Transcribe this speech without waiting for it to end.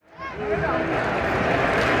Hello,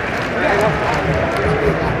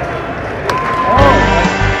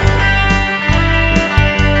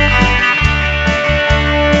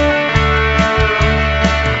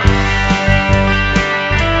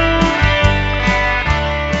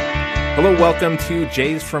 welcome to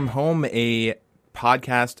Jays from Home, a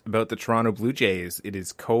podcast about the Toronto Blue Jays. It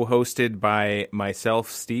is co-hosted by myself,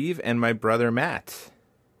 Steve, and my brother, Matt.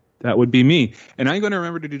 That would be me. And I'm going to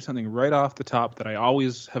remember to do something right off the top that I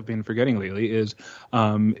always have been forgetting lately is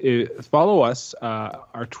follow us.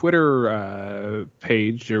 Our Twitter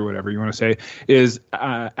page, or whatever you want to say, is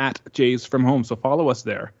at Jays from Home. So follow us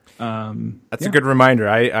there. That's a good reminder.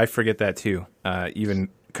 I forget that too, even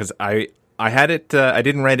because I had it. I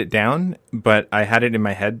didn't write it down, but I had it in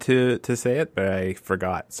my head to say it, but I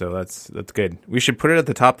forgot. So that's good. We should put it at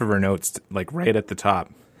the top of our notes, like right at the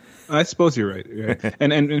top. I suppose you're right.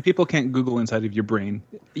 and people can't Google inside of your brain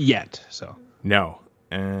yet. So no,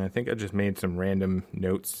 I think I just made some random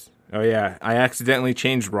notes. Oh yeah, I accidentally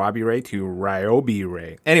changed Robbie Ray to Ryobi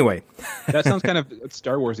Ray. Anyway, that sounds kind of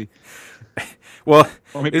Star Warsy. Well,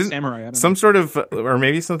 or maybe samurai. I don't some know. Sort of, or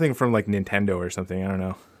maybe something from like Nintendo or something. I don't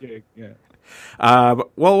know. Yeah.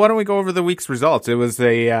 Well, why don't we go over the week's results? It was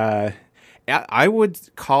I would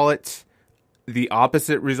call it the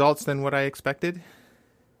opposite results than what I expected.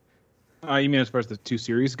 You mean as far as the two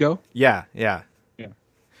series go? Yeah. I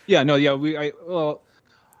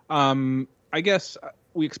guess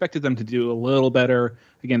we expected them to do a little better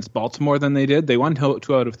against Baltimore than they did. They won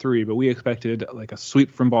 2 out of 3, but we expected like a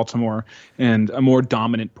sweep from Baltimore and a more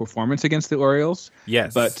dominant performance against the Orioles.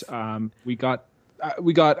 Yes, but we got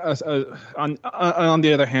on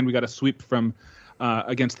the other hand, we got a sweep from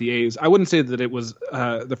against the A's. I wouldn't say that it was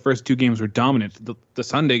the first 2 games were dominant. The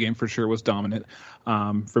Sunday game for sure was dominant,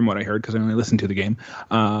 from what I heard because I only listened to the game.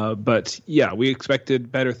 But yeah, we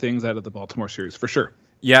expected better things out of the Baltimore series for sure.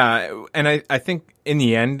 Yeah, and I think in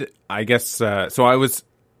the end, I guess I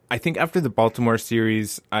think after the Baltimore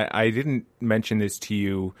series, I didn't mention this to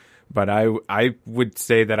you, but I would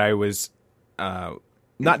say that I was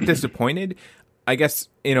not disappointed. I guess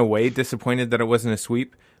in a way disappointed that it wasn't a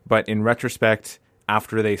sweep, but in retrospect,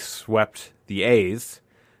 after they swept the A's,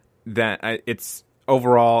 it's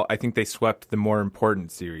overall, I think they swept the more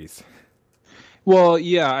important series. Well,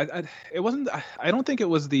 yeah, it wasn't. I don't think it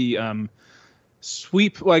was the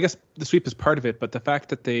sweep. Well, I guess the sweep is part of it, but the fact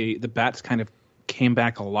that the bats kind of came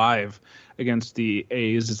back alive against the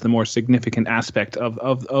A's is the more significant aspect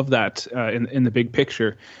of that in the big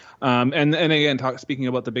picture. And again, speaking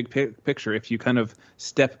about the big picture, if you kind of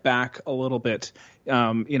step back a little bit,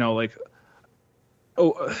 the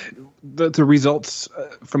results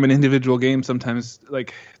from an individual game sometimes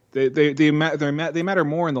like they matter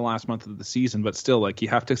more in the last month of the season, but still, like, you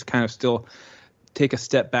have to kind of still take a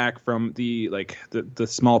step back from the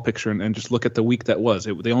small picture and just look at the week that was.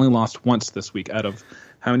 They only lost once this week out of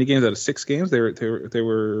how many games? Out of 6 games? They were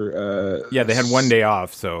they had 1 day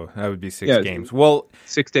off, so that would be 6 games. Well,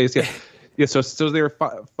 6 days, yeah. Yeah, so they were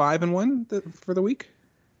 5-1 for the week?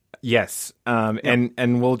 Yes.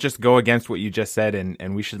 And we'll just go against what you just said,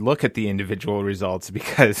 and we should look at the individual results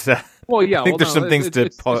because I think there's some things to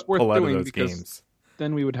pull out of those games.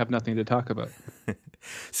 Then we would have nothing to talk about.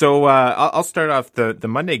 So I'll start off. The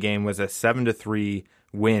Monday game was a 7-3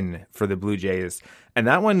 win for the Blue Jays, and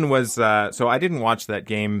that one was so I didn't watch that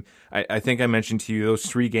game. I think I mentioned to you those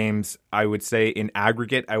 3 games. I would say in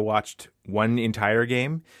aggregate I watched one entire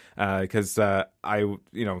game because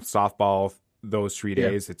softball those 3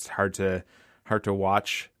 days it's hard to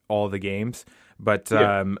watch all the games. But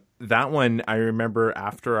that one, I remember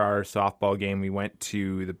after our softball game, we went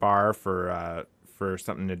to the bar for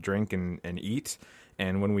something to drink and eat.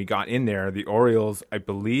 And when we got in there, the Orioles, I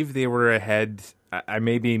believe they were ahead. I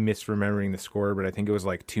may be misremembering the score, but I think it was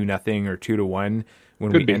like 2-0 or 2-1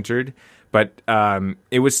 when we entered. But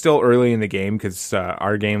it was still early in the game because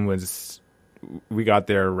our game we got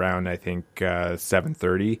there around, I think,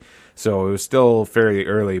 7:30. So it was still fairly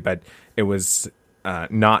early, but it was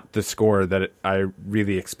not the score that I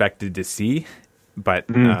really expected to see. But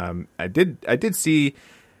I did see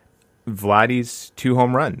Vladdy's 2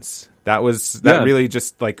 home runs. That really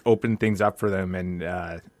just like opened things up for them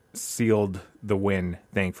and sealed the win,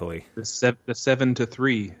 thankfully. The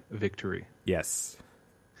 7-3 victory. Yes.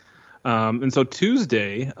 And so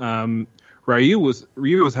Tuesday, Ryu was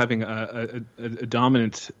having a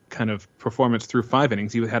dominant kind of performance through 5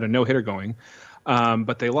 innings. He had a no-hitter going,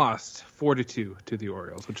 but they lost 4-2 to the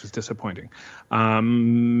Orioles, which is disappointing.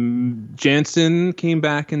 Jansen came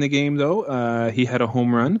back in the game, though. He had a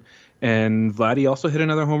home run, and Vladdy also hit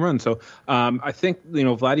another home run. So I think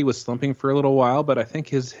Vladdy was slumping for a little while, but I think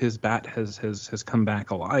his bat has come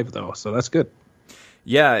back alive though, so that's good.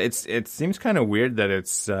 Yeah, it seems kind of weird that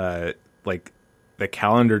it's like the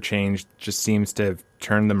calendar change just seems to have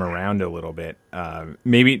turned them around a little bit.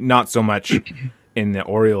 Maybe not so much in the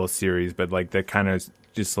Orioles series, but like the kind of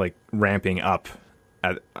just like ramping up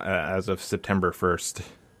as of September 1st.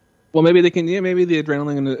 Well, maybe they can. Yeah, maybe the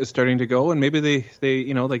adrenaline is starting to go, and maybe they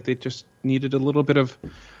they just needed a little bit of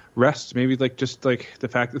rest. Maybe just the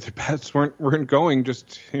fact that their bats weren't going.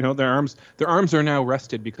 Just their arms are now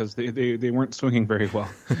rested because they weren't swinging very well.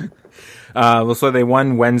 Well, so they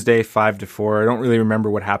won Wednesday 5-4. I don't really remember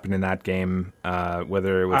what happened in that game.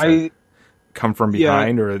 Whether it was come from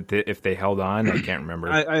behind or if they held on, I can't remember.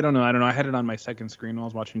 I don't know. I had it on my second screen while I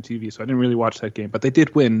was watching TV, so I didn't really watch that game. But they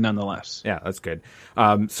did win nonetheless. Yeah, that's good.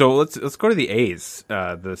 So let's go to the A's,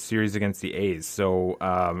 the series against the A's.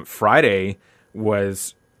 So Friday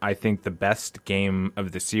was, I think, the best game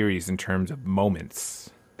of the series in terms of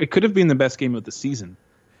moments. It could have been the best game of the season.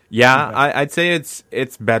 Yeah, I'd say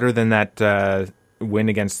it's better than that the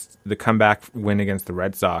comeback win against the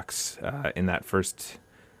Red Sox in that first,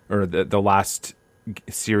 or the last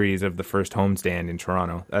series of the first homestand in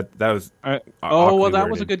Toronto. That was that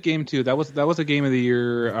was a good game too. That was a game of the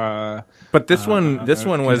year. But this one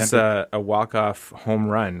was a walk-off home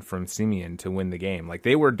run from Semien to win the game. Like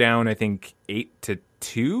they were down, I think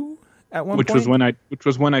 8-2 at one point. Which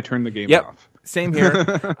was when I turned the game off. Same here.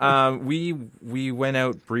 We went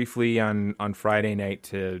out briefly on Friday night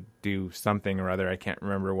to do something or other. I can't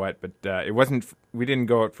remember what, but it wasn't. We didn't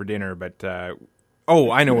go out for dinner, but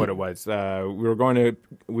I know what it was.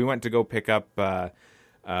 We went to go pick up my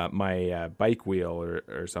bike wheel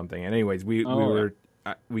or something. And anyways, we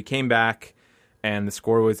came back and the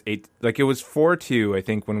score was 8. Like it was 4-2, I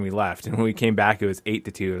think, when we left, and when we came back, it was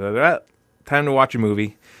 8-2. So, time to watch a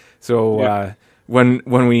movie. So. When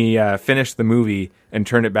we finished the movie and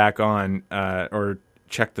turned it back on, or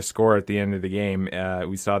checked the score at the end of the game,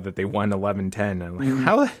 we saw that they won 11-10. I'm like,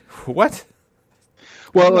 how? What?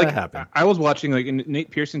 Well, like I was watching, and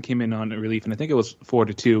Nate Pearson came in on relief, and I think it was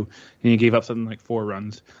 4-2, and he gave up something like 4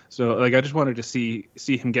 runs. So, I just wanted to see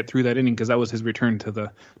him get through that inning because that was his return to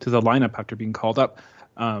the lineup after being called up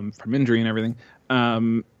from injury and everything.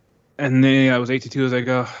 And then I was 8-2. I was like,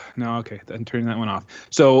 oh, no, okay, then turning that one off.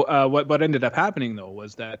 So what ended up happening, though,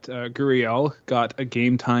 was that Gurriel got a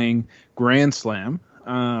game-tying grand slam.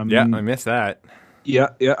 I missed that. Yeah,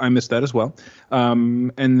 I missed that as well.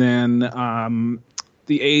 And then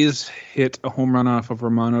the A's hit a home run off of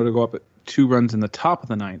Romano to go up at 2 runs in the top of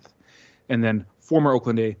the 9th. And then former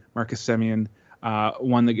Oakland A, Marcus Semien,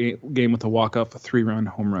 won the game with a walk-off, a 3-run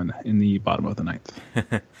home run in the bottom of the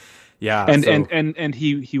 9th. Yeah, and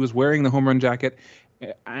he was wearing the home run jacket,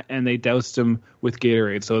 and they doused him with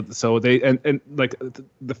Gatorade. So they and like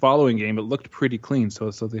the following game, it looked pretty clean. So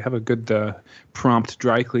they have a good prompt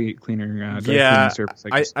dry cleaner. Cleaning service.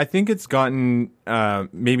 I think it's gotten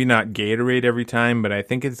maybe not Gatorade every time, but I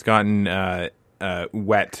think it's gotten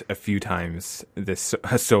wet a few times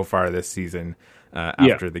so far this season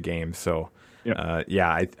after the game. So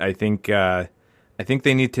I think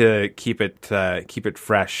they need to keep it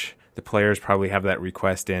fresh. The players probably have that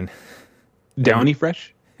request in. Downy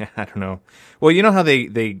fresh? I don't know. Well, you know how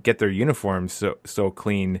they get their uniforms so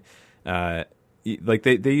clean. Like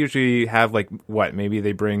they usually have maybe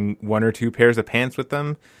they bring 1 or 2 pairs of pants with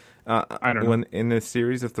them. I don't know. In this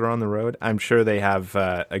series if they're on the road. I'm sure they have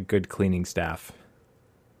a good cleaning staff.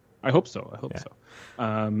 I hope so. So.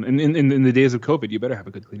 In the days of COVID, you better have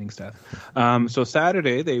a good cleaning staff. So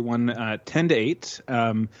Saturday they won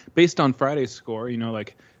 10-8. Based on Friday's score,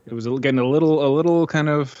 it was getting a little kind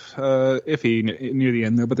of iffy near the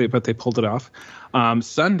end there, but they pulled it off.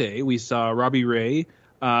 Sunday we saw Robbie Ray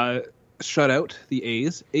shut out the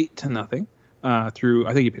A's 8-0. Through,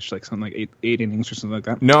 I think he pitched something like eight innings or something like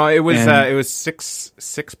that. No, it was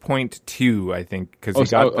 6.2, I think, because he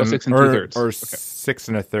got them 6 2/3 or 6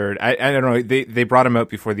 1/3. I don't know. They brought him out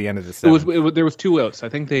before the end of the 7th. There was 2 outs. I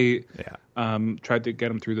think they tried to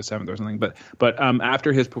get him through the 7th or something. But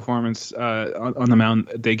after his performance on the mound,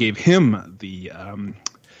 they gave him the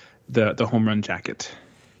home run jacket.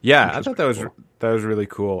 Yeah, I thought that was really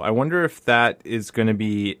cool. I wonder if that is going to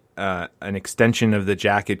be an extension of the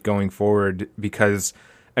jacket going forward, because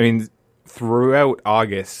I mean, throughout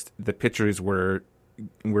August, the pitchers were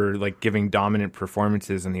giving dominant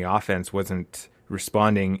performances, and the offense wasn't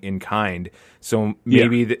responding in kind. So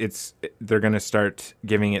maybe they're going to start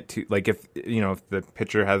giving it to if the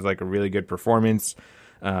pitcher has a really good performance,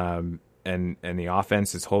 and the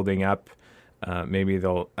offense is holding up, maybe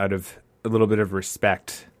they'll, out of a little bit of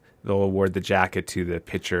respect, they'll award the jacket to the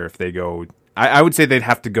pitcher if they go. I would say they'd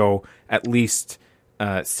have to go at least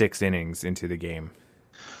 6 innings into the game.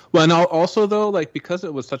 Well, and also though, like because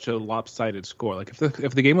it was such a lopsided score, like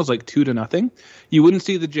if the game was like 2-0, you wouldn't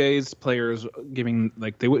see the Jays players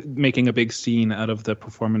making a big scene out of the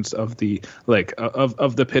performance of the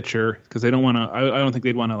of the pitcher, because they don't want to. I don't think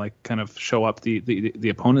they'd want to like kind of show up the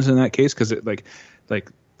opponents in that case, because it like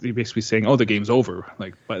they're basically saying, "Oh, the game's over,"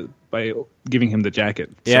 like by giving him the jacket.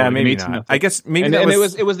 Yeah, so maybe not. I guess maybe and it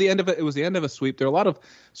was the end of it. It was the end of a sweep. There are a lot of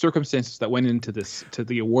circumstances that went into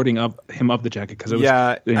the awarding of him of the jacket, because it was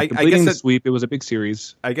completing the sweep. It was a big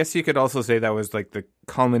series. I guess you could also say that was like the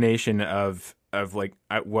culmination of like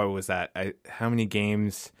what was that? How many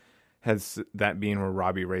games has that been where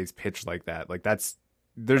Robbie Ray's pitched like that? Like there's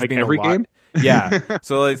been every a lot. Game? Yeah,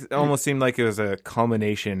 so it almost seemed like it was a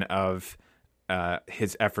culmination of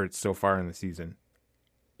his efforts so far in the season.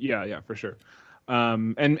 Yeah, for sure.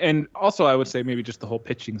 And also I would say maybe just the whole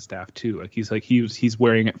pitching staff too. He's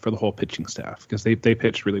wearing it for the whole pitching staff, because they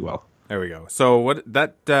pitched really well. There we go. So what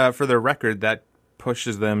that for their record, that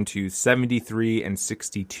pushes them to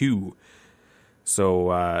 73-62. So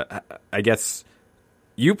I guess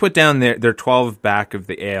you put down their 12 back of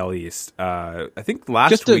the AL East. I think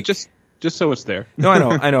last week just so it's there. No,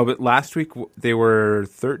 I know, but last week they were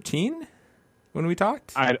 13. When we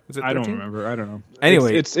talked, I don't remember. I don't know.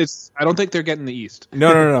 Anyway, it's. I don't think they're getting the East.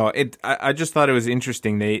 No. I just thought it was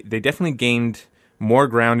interesting. They definitely gained more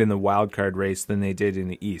ground in the wild card race than they did in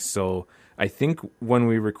the East. So I think when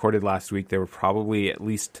we recorded last week, they were probably at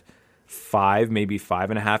least 5, maybe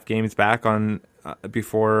 5.5 games back on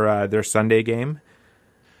before their Sunday game.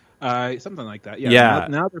 Something like that. Yeah.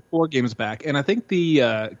 Now they're 4 games back, and I think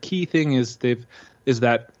the key thing is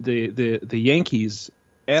that the Yankees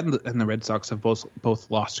and the Red Sox have both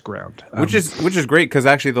lost ground, which is great, because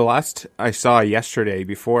actually the last I saw yesterday,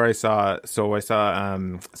 before I saw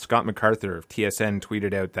Scott MacArthur of TSN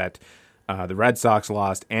tweeted out that the Red Sox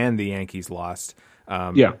lost and the Yankees lost.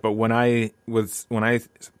 But when I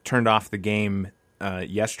turned off the game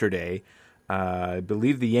yesterday, I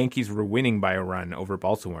believe the Yankees were winning by a run over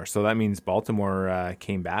Baltimore. So that means Baltimore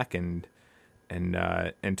came back and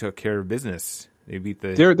took care of business. They beat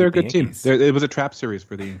the. They're a good team. It was a trap series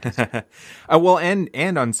for the Yankees. Well,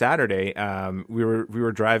 and on Saturday, we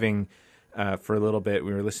were driving for a little bit.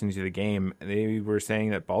 We were listening to the game. They were saying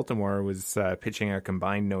that Baltimore was pitching a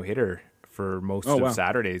combined no-hitter for most of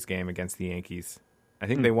Saturday's game against the Yankees. I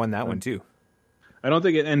think they won that one too. I don't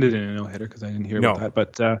think it ended in a no-hitter, because I didn't hear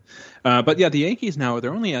about that. But yeah, the Yankees now,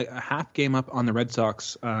 they're only a half game up on the Red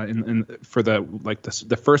Sox for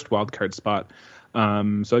the first wild card spot.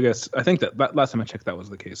 So I think that last time I checked, that was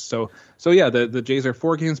the case. So yeah, the Jays are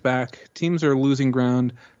 4 games back. Teams are losing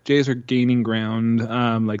ground. Jays are gaining ground.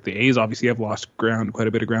 Like the A's obviously have lost quite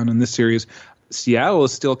a bit of ground in this series. Seattle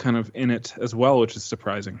is still kind of in it as well, which is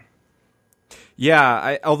surprising.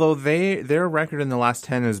 Yeah, although their record in the last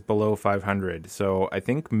 10 is below 500, so I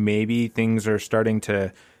think maybe things are starting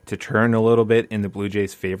to turn a little bit in the Blue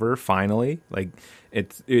Jays' favor. Finally, like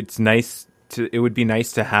it's nice it would be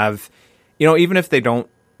nice to have. Even if they don't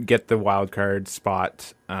get the wild card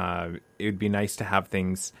spot, it would be nice to have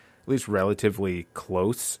things at least relatively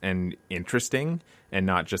close and interesting, and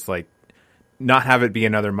not just not have it be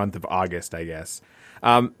another month of August, I guess.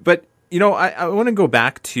 But I want to go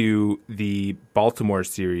back to the Baltimore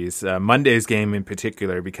series, Monday's game in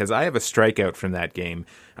particular, because I have a strikeout from that game.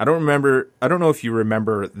 I don't know if you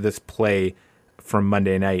remember this play from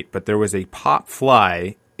Monday night, but there was a pop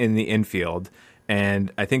fly in the infield.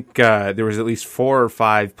 And I think there was at least 4 or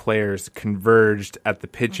 5 players converged at the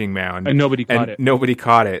pitching mound, and nobody caught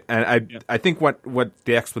it. And I think what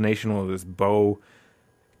the explanation was Bo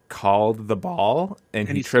called the ball, and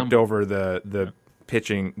he tripped over the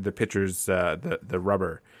pitcher's the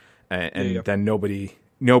rubber, and then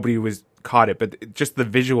nobody was caught it. But just the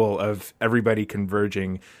visual of everybody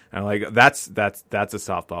converging, and that's a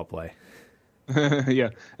softball play. Yeah,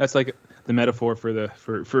 that's like the metaphor for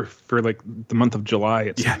like the month of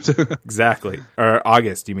July. Yeah, exactly. Or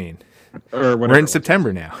August, you mean? Or we're in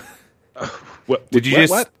September now. Did you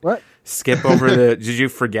skip over Did you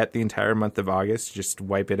forget the entire month of August? Just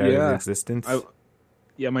wipe it out of existence?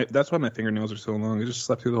 That's why my fingernails are so long. I just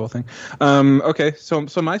slept through the whole thing. Okay, so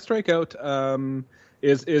my strikeout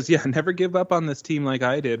is never give up on this team like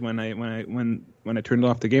I did when I turned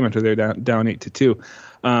off the game after they're down 8-2.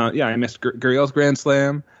 I missed Gurriel's grand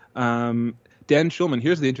slam. Dan Shulman.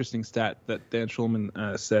 Here's the interesting stat that Dan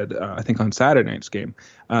Shulman said. I think on Saturday night's game.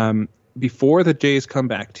 Before the Jays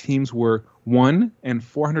comeback, teams were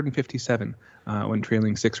 1-457 when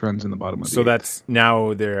trailing 6 runs in the bottom of the 8th. So that's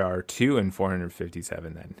now there are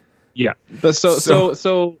 2-457 then. Yeah. But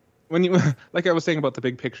so when you like I was saying about the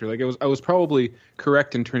big picture, like I was probably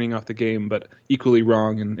correct in turning off the game, but equally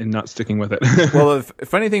wrong in not sticking with it. Well, the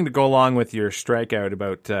funny thing to go along with your strikeout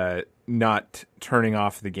about not turning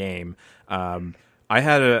off the game, I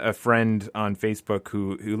had a friend on Facebook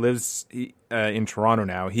who lives in Toronto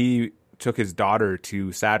now. He took his daughter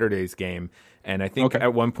to Saturday's game, and I think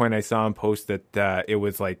at one point I saw him post that it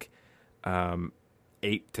was like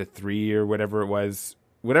 8-3 or whatever it was.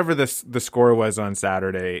 Whatever the score was on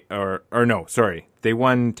Saturday, or no, sorry, they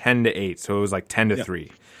won 10-8, so it was like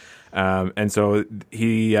 10-3. And so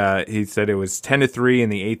he said it was 10-3 in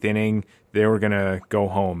the eighth inning. They were gonna go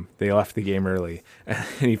home. They left the game early, and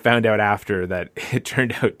he found out after that it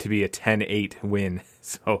turned out to be a 10-8 win.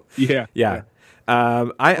 So yeah.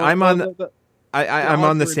 I'm on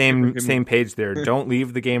the same page there. Don't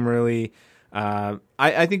leave the game early.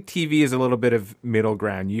 I think TV is a little bit of middle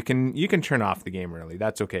ground. You can turn off the game early.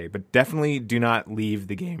 That's okay, but definitely do not leave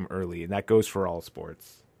the game early. And that goes for all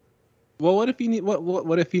sports. Well, what if you need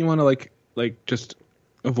what if you want to like just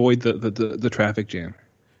avoid the traffic jam?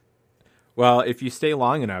 Well, if you stay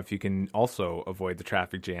long enough, you can also avoid the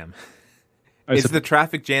traffic jam. Is the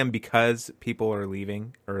traffic jam because people are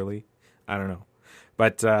leaving early? I don't know,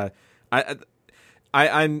 but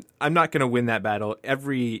I'm not going to win that battle.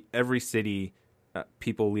 Every city,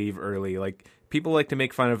 people leave early. Like people like to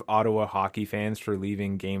make fun of Ottawa hockey fans for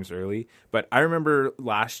leaving games early, but I remember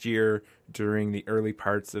last year during the early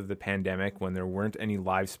parts of the pandemic when there weren't any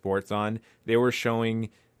live sports on, they were showing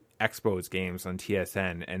Expos games on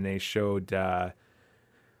TSN, and they showed a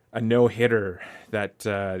no-hitter that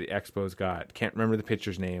the Expos got. Can't remember the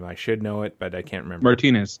pitcher's name. I should know it, but I can't remember.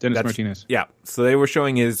 Dennis Martinez. Yeah, so they were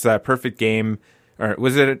showing his perfect game. Or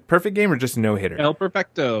was it a perfect game or just a no-hitter? El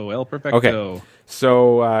Perfecto. Okay,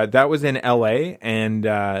 so that was in LA,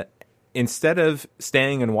 and instead of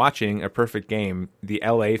staying and watching a perfect game, the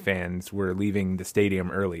LA fans were leaving the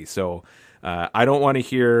stadium early. So I don't want to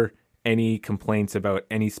hear any complaints about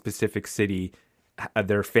any specific city.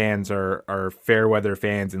 Their fans are fair weather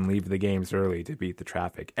fans and leave the games early to beat the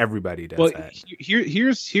traffic. Everybody does that.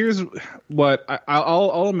 Here's what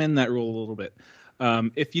I'll amend that rule a little bit.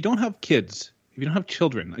 If you don't have kids, if you don't have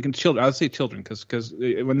children, I'll say children because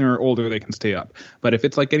when they're older they can stay up. But if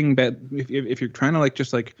it's like getting bed, if you're trying to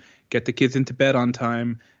just get the kids into bed on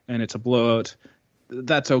time and it's a blowout,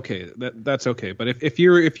 that's okay. That's okay. But if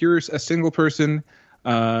you're a single person,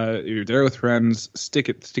 you're there with friends, stick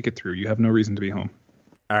it through. You have no reason to be home.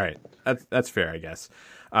 All right, that's fair, I guess.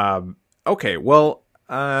 Okay, well,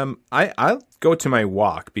 I'll go to my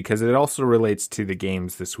walk because it also relates to the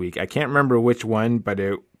games this week. I can't remember which one, but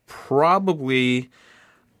it probably,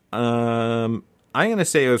 I'm going to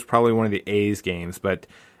say it was probably one of the A's games, but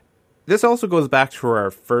this also goes back to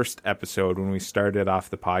our first episode when we started off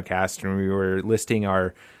the podcast and we were listing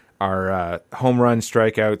our home run,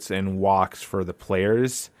 strikeouts, and walks for the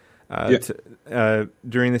players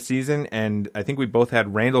during the season. And I think we both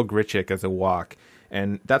had Randal Grichuk as a walk.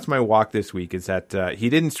 And that's my walk this week, is that he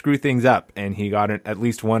didn't screw things up, and he got at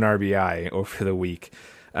least one RBI over the week.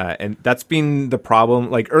 And that's been the problem.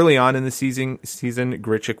 Like early on in the season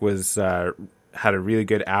Grichuk was had a really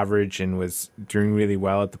good average and was doing really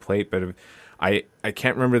well at the plate. But I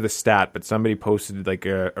can't remember the stat, but somebody posted like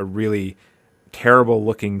a really terrible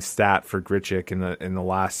looking stat for Grichuk in the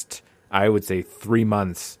last, I would say, 3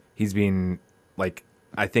 months. He's been like,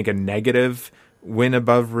 I think, a negative win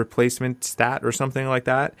above replacement stat or something like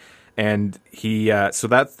that. And he so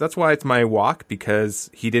that's why it's my walk, because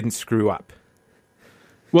he didn't screw up.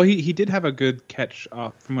 Well, he did have a good catch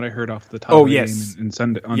from what I heard off the top of the game on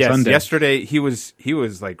Sunday. Yesterday he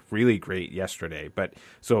was like really great yesterday. But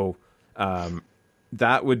so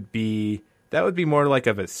that would be more like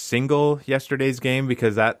of a single yesterday's game,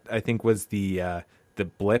 because that I think was the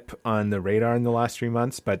blip on the radar in the last 3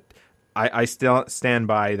 months. But I still stand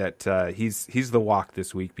by that he's the walk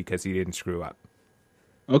this week because he didn't screw up.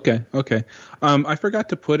 Okay. I forgot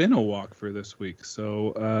to put in a walk for this week,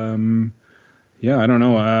 so yeah, I don't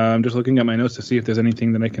know. I'm just looking at my notes to see if there's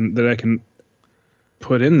anything that I can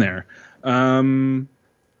put in there. Well,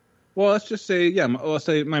 let's just say, let's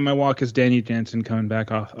say my walk is Danny Jansen coming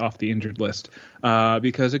back off the injured list,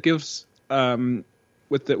 because it gives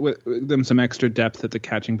with them some extra depth at the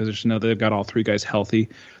catching position. Now they've got all three guys healthy,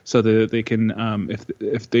 so that they can,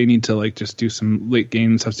 if they need to just do some late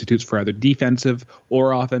game substitutes for either defensive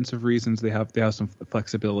or offensive reasons, they have some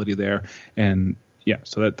flexibility there. And yeah,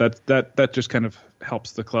 so that just kind of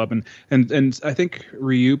helps the club, and I think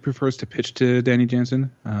Ryu prefers to pitch to Danny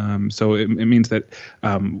Jansen, so it means that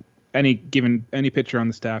any pitcher on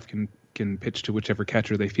the staff can can pitch to whichever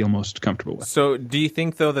catcher they feel most comfortable with. So do you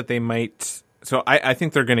think, though, that they might... So I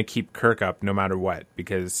think they're going to keep Kirk up no matter what,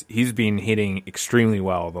 because he's been hitting extremely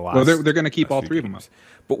well the last... Well, they're going to keep all three of them up.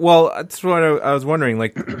 But, well, that's what I was wondering.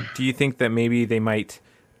 Like, do you think that maybe they might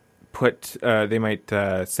send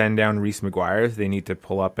down Reese McGuire if they need to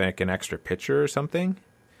pull up like an extra pitcher or something?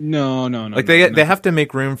 No. Like they have to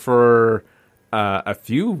make room for a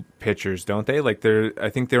few pitchers, don't they? Like I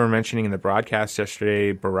think they were mentioning in the broadcast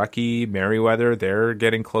yesterday, Baraki, Merriweather, they're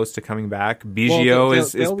getting close to coming back. Biggio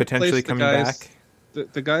is potentially coming back.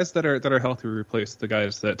 The guys that are healthy will replace the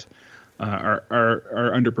guys that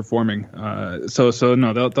are underperforming. So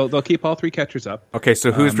no, they'll keep all three catchers up. Okay,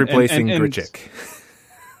 so who's replacing Grichuk?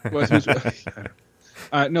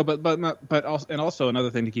 No, but also another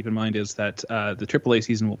thing to keep in mind is that the AAA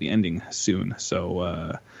season will be ending soon. So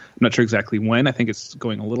I'm not sure exactly when. I think it's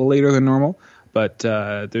going a little later than normal, but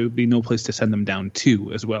there would be no place to send them down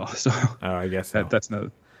to as well. So I guess that's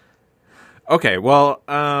another. Okay, well,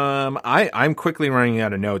 I'm quickly running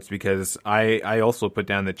out of notes because I also put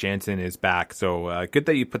down that Jansen is back. So good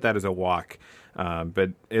that you put that as a walk.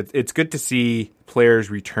 But it's good to see players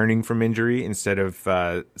returning from injury instead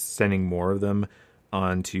of sending more of them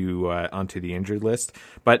onto the injured list.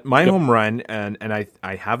 But my home run, and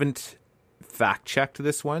I haven't fact checked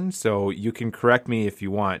this one, so you can correct me if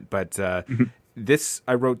you want. But this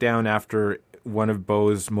I wrote down after one of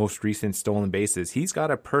Bo's most recent stolen bases. He's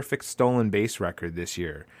got a perfect stolen base record this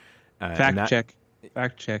year. Fact check.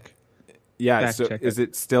 Yeah. Fact so check. Is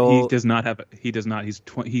it still? He does not have it. He does not. He's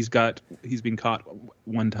been caught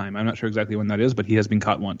one time. I'm not sure exactly when that is, but he has been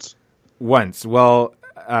caught once. Once. Well,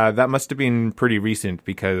 that must have been pretty recent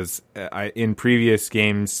because in previous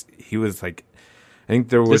games he was like, I think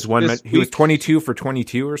there was he was 22 for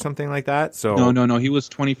 22 or something like that. So no, he was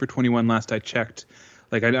 20 for 21 last I checked.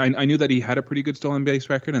 Like I knew that he had a pretty good stolen base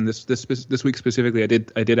record, and this week specifically, I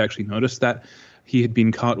did actually notice that he had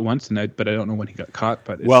been caught once, but I don't know when he got caught.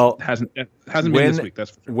 But it hasn't been this week.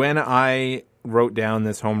 That's for sure. When I wrote down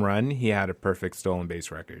this home run, he had a perfect stolen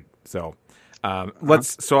base record. So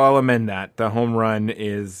so I'll amend that. The home run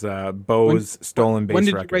is Bo's stolen base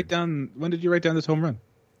record. When did you write down this home run?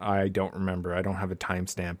 I don't remember. I don't have a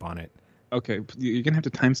timestamp on it. Okay, you're gonna have to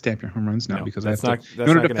timestamp your home runs now because in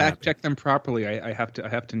order to fact check them properly, I have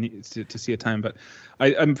to need to see a time. But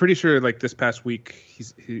I'm pretty sure like this past week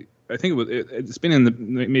I think it's been in the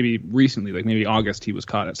maybe recently, like maybe August he was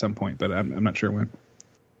caught at some point, but I'm not sure when.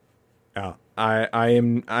 Oh,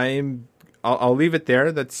 I'll leave it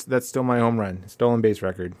there. That's still my home run, stolen base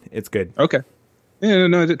record. It's good. Okay. Yeah,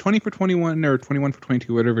 no, is it 20 for 21 or 21 for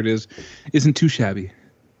 22, whatever it is, isn't too shabby.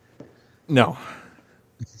 No.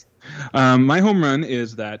 My home run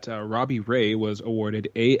is that Robbie Ray was awarded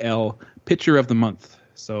AL Pitcher of the Month.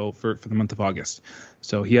 So for the month of August,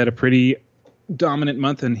 so he had a pretty dominant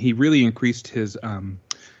month, and he really increased his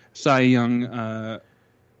Cy Young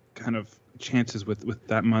kind of chances with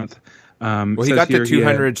that month. Well, he got to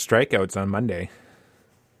 200 strikeouts on Monday.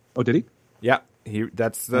 Oh, did he? Yeah,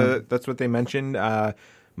 that's what they mentioned.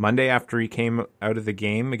 Monday after he came out of the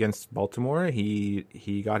game against Baltimore,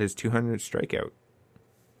 he got his 200 strikeout.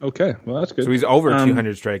 Okay, well that's good. So he's over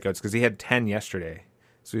 200 strikeouts because he had 10 yesterday.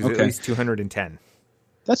 So he's at least 210.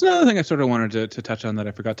 That's another thing I sort of wanted to touch on that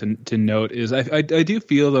I forgot to note is I do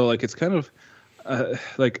feel though like it's kind of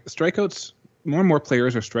like strikeouts. More and more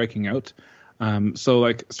players are striking out. So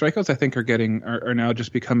like strikeouts I think are now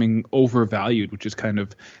just becoming overvalued, which is kind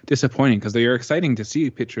of disappointing because they are exciting to see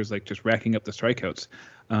pitchers like just racking up the strikeouts.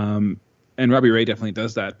 And Robbie Ray definitely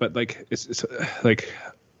does that, but like it's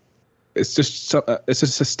just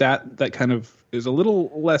a stat that kind of is a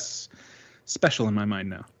little less special in my mind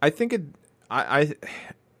now. I think I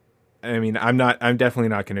mean, I'm definitely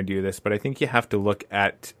not going to do this, but I think you have to look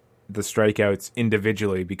at the strikeouts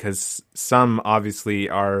individually because some obviously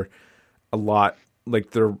are a lot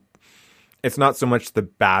like it's not so much the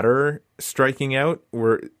batter striking out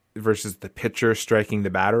versus the pitcher striking the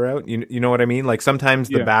batter out. You know what I mean? Like sometimes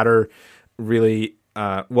the batter really,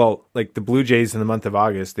 like the Blue Jays in the month of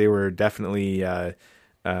August, they were definitely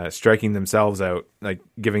striking themselves out, like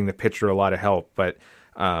giving the pitcher a lot of help. But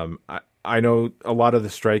I know a lot of the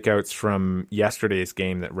strikeouts from yesterday's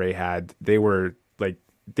game that Ray had, they were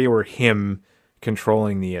him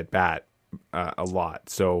controlling the at bat a lot.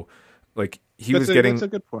 So like that's a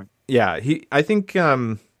good point. Yeah, I think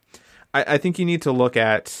you need to look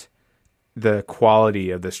at the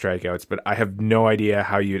quality of the strikeouts, but I have no idea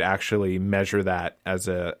how you'd actually measure that as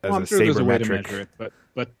a saber metric. To measure it,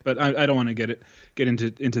 but I don't want to get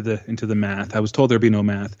into the math. I was told there'd be no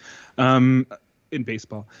math. in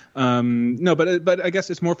baseball. No, but I guess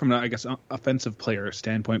it's more from an offensive player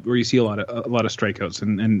standpoint, where you see a lot of strikeouts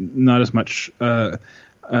and not as much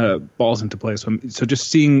balls into play. So just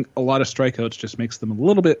seeing a lot of strikeouts just makes them a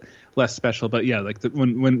little bit less special. But yeah, like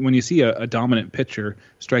when you see a dominant pitcher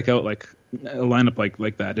strike out like a lineup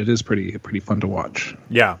like that, it is pretty fun to watch.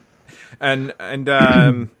 Yeah, and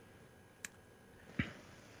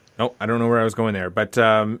oh, I don't know where I was going there, but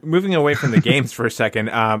moving away from the games for a second.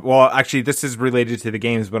 Well, actually, this is related to the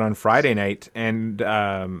games, but on Friday night, and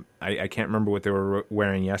I can't remember what they were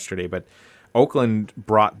wearing yesterday, but Oakland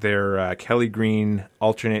brought their Kelly Green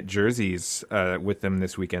alternate jerseys with them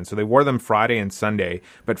this weekend. So they wore them Friday and Sunday,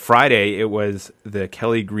 but Friday it was the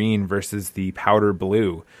Kelly Green versus the powder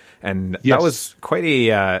blue, and yes. That was quite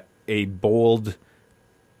a bold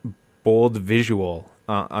visual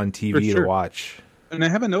on TV to watch. And I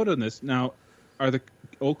have a note on this. Now, are the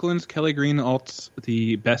Oakland's Kelly Green alts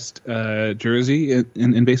the best jersey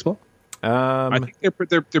in baseball? I think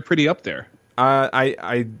they're pretty up there. I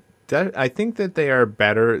think that they are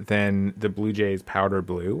better than the Blue Jays powder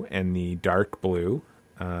blue and the dark blue.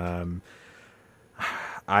 I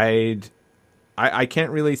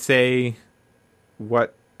can't really say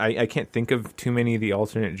what I can't think of too many of the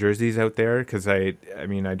alternate jerseys out there because I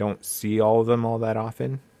mean I don't see all of them all that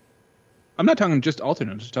often. I'm not talking just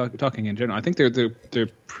alternate, just talking in general. I think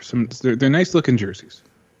they're nice looking jerseys.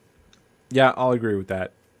 Yeah, I'll agree with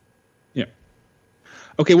that. Yeah.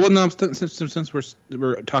 Okay, well, now since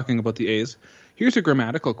we're talking about the A's, here's a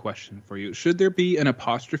grammatical question for you: should there be an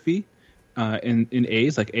apostrophe in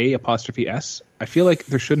A's, like A apostrophe S? I feel like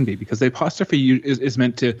there shouldn't be because the apostrophe is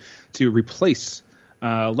meant to replace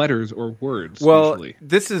letters or words. Well, usually.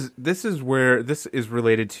 this is where this is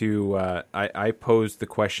related to. I posed the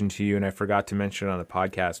question to you, and I forgot to mention it on the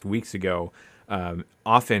podcast weeks ago.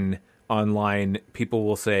 Often online, people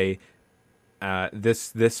will say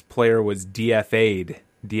this player was DFA'd,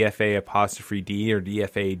 DFA apostrophe D or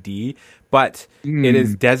DFAD, but it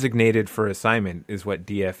is designated for assignment, is what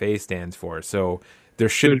DFA stands for. So there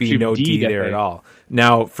should be no D there at all.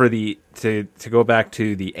 Now, for to go back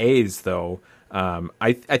to the A's though.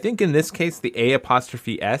 I think in this case, the A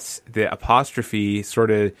apostrophe S, the apostrophe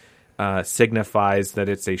sort of signifies that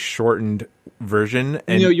it's a shortened version.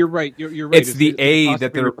 And you're right. You're right. It's the A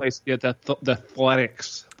that they're replaced. Yeah, the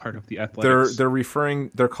athletics part of the athletics.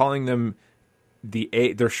 They're calling them the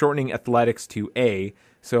A. They're shortening athletics to A.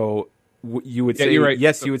 So you would say you're right.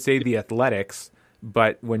 Yes, you would say the athletics.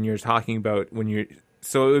 But when you're talking about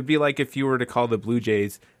so it would be like if you were to call the Blue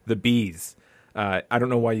Jays the Bees. I don't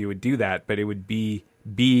know why you would do that, but it would be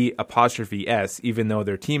B apostrophe S, even though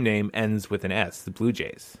their team name ends with an S, the Blue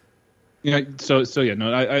Jays. Yeah. So yeah.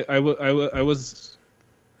 No, I was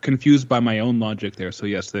confused by my own logic there. So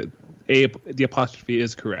yes, the apostrophe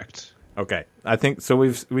is correct. Okay, I think so.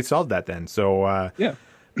 We solved that then. So yeah,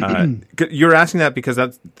 you're asking that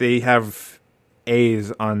because they have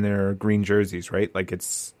A's on their green jerseys, right? Like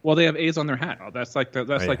it's they have A's on their hat. That's like the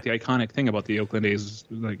iconic thing about the Oakland A's,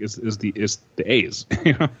 like is the A's.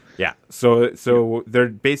 You know? Yeah. So they're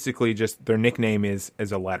basically just their nickname is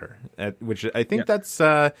a letter, which I think that's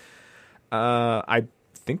I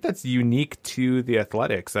think that's unique to the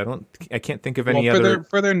Athletics. I can't think of any other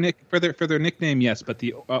for their nickname. Yes, but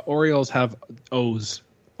the Orioles have O's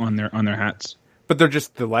on their hats. But they're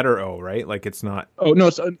just the letter O, right? Like it's not. Oh no,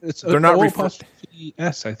 it's they're not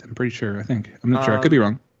S. I'm pretty sure. I'm not sure. I could be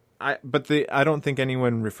wrong. I don't think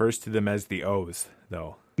anyone refers to them as the O's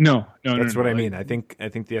though. No, that's what I mean. I think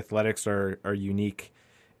the Athletics are unique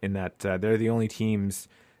in that they're the only teams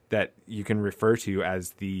that you can refer to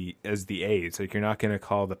as the A's. Like you're not going to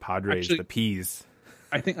call the Padres the P's.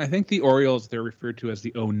 I think the Orioles they're referred to as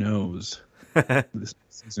the O No's this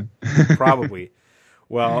season. Probably.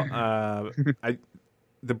 Well,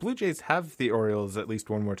 the Blue Jays have the Orioles at least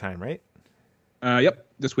one more time, right? Yep,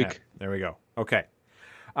 this week. Yeah, there we go. Okay.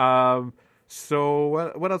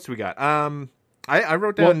 So what else we got? I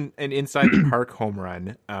wrote down an inside the park home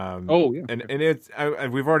run. Yeah, and it's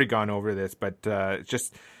we've already gone over this, but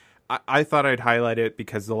just I thought I'd highlight it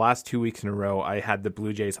because the last 2 weeks in a row I had the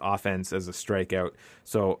Blue Jays offense as a strikeout.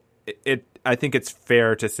 So I think it's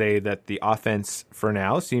fair to say that the offense for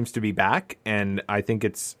now seems to be back, and I think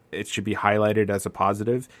it should be highlighted as a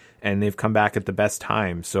positive, and they've come back at the best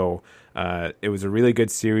time. So it was a really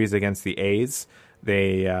good series against the A's.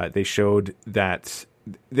 They showed that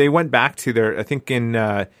they went back to their, I think in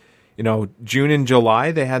June and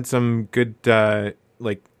July they had some good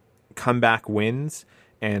comeback wins,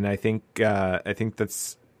 and I think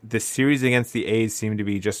that's. This series against the A's seemed to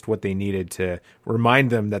be just what they needed to remind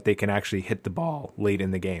them that they can actually hit the ball late in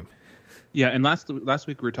the game. Yeah, and last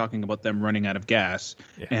week we were talking about them running out of gas,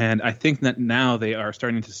 Yeah. and I think that now they are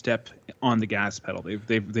starting to step on the gas pedal.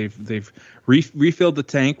 They've refilled the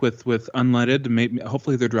tank with unleaded. Maybe,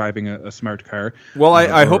 hopefully, they're driving a smart car. Well,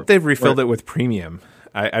 I hope they've refilled it with premium.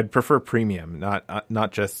 I'd prefer premium,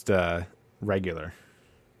 not just regular.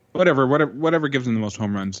 Whatever gives them the most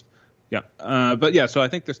home runs. Yeah, but yeah, so I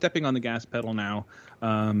think they're stepping on the gas pedal now.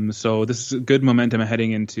 So this is good momentum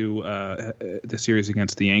heading into the series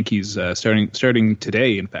against the Yankees, starting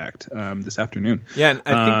today. In fact, this afternoon. Yeah, and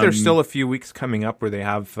I think there's still a few weeks coming up where they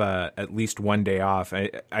have at least one day off.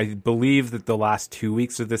 I believe that the last 2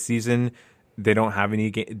 weeks of the season they don't have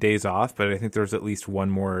any days off, but I think there's at least one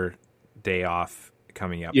more day off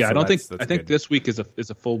coming up. Yeah, so I think this week is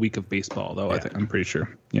a full week of baseball, though. Yeah. I'm pretty sure.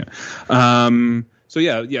 Yeah. So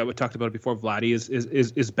yeah, we talked about it before. Vladdy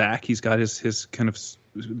is back. He's got his kind of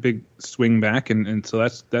big swing back, and so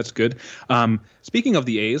that's good. Speaking of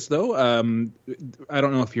the A's, though, I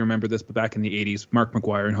don't know if you remember this, but back in the '80s, Mark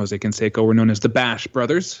McGwire and Jose Canseco were known as the Bash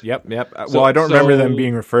Brothers. Yep. Well, I don't remember them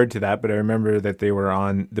being referred to that, but I remember that they were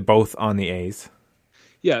both on the A's.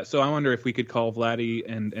 Yeah, so I wonder if we could call Vladdy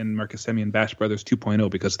and Marcus Semien Bash Brothers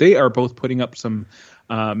 2.0, because they are both putting up some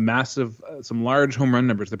large home run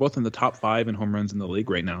numbers. They're both in the top 5 in home runs in the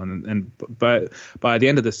league right now, and by the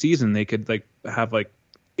end of the season, they could have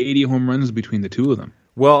 80 home runs between the two of them.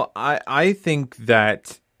 Well, I think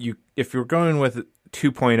that if you're going with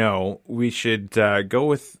 2.0, we should go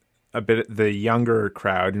with a bit the younger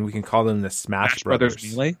crowd, and we can call them the Smash Brothers.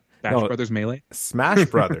 Brothers Melee? Smash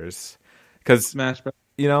Brothers. Because Smash Brothers.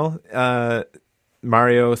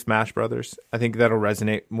 Mario Smash Brothers. I think that'll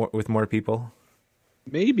resonate with more people.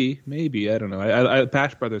 Maybe I don't know.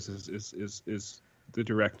 Bash Brothers is the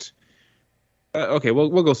direct. Okay,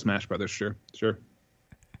 we'll go Smash Brothers. Sure.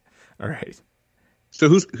 All right. So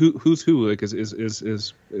who's who? Like is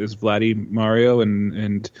Vladdy Mario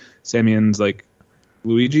and Semien's like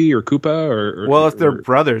Luigi or Koopa or well, if they're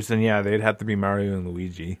brothers, then yeah, they'd have to be Mario and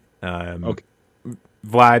Luigi. Okay.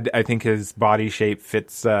 Vlad, I think his body shape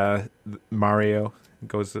fits Mario. It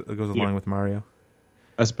goes along with Mario.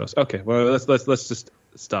 I suppose. Okay. Well, let's just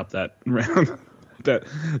stop that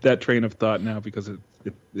that train of thought now, because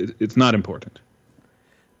it's not important.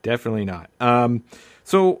 Definitely not.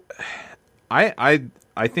 So I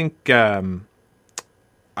think I'm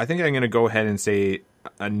going to go ahead and say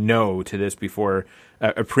a no to this before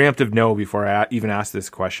a preemptive no before I even asked this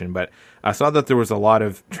question. But I saw that there was a lot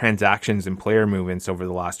of transactions and player movements over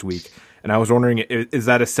the last week, and I was wondering, is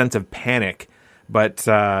that a sense of panic? But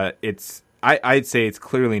I'd say it's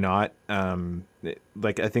clearly not. I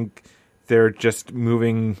think they're just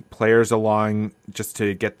moving players along just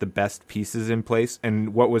to get the best pieces in place.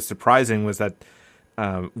 And what was surprising was that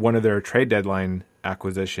one of their trade deadline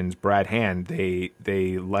acquisitions, Brad Hand,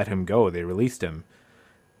 they let him go. They released him.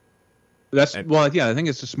 I think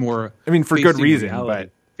it's just more. I mean, for good reason, reality,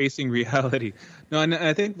 but facing reality. No, and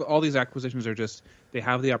I think all these acquisitions are just, they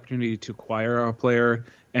have the opportunity to acquire a player,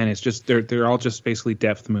 and it's just they're all just basically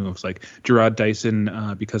depth moves, like Gerard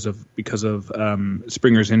Dyson because of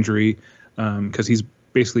Springer's injury, because he's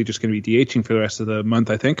basically just going to be DHing for the rest of the month,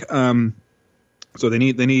 I think. So they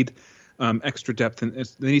need extra depth, and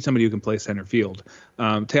they need somebody who can play center field.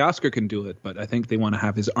 Teoscar can do it, but I think they want to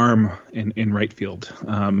have his arm in right field.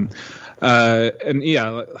 And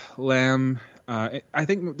yeah, Lamb. I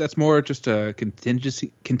think that's more just a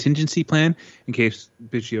contingency plan in case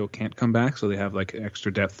Biggio can't come back, so they have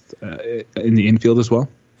extra depth in the infield as well.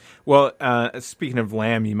 Well, speaking of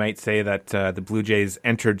Lamb, you might say that the Blue Jays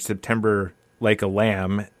entered September like a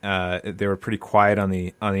lamb. They were pretty quiet on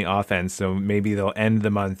the offense, so maybe they'll end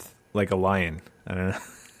the month like a lion. I don't know.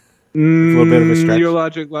 It's a little bit of a stretch. Your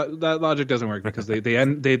logic doesn't work, because they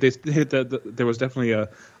hit there was definitely a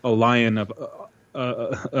lion of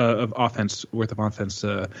offense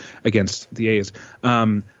against the A's.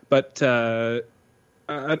 But I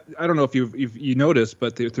don't know if you noticed,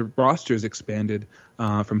 but the roster is expanded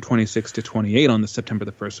from 26 to 28 on the September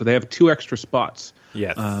the 1st. So they have 2 extra spots.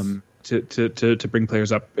 Yes. To bring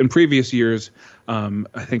players up. In previous years,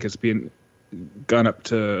 I think it's been gone up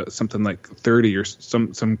to something like 30 or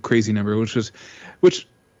some crazy number, which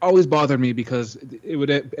always bothered me, because it would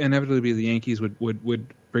inevitably be the Yankees would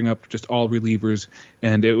bring up just all relievers,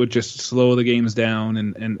 and it would just slow the games down,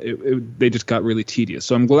 and they just got really tedious.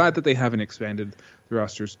 So I'm glad that they haven't expanded the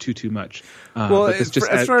rosters too much. Well, but this just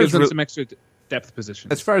gives them some extra. depth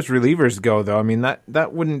positions. As far as relievers go, though, I mean,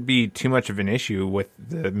 that wouldn't be too much of an issue with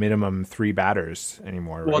the minimum 3 batters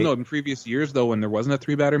anymore, right? Well, no, in previous years, though, when there wasn't a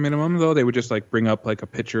 3-batter minimum, though, they would just like bring up like a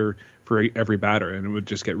pitcher for every batter, and it would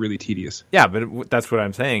just get really tedious. Yeah, but that's what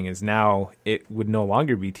I'm saying is now it would no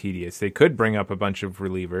longer be tedious. They could bring up a bunch of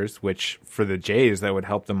relievers, which for the Jays, that would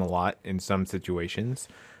help them a lot in some situations,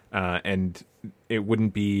 and it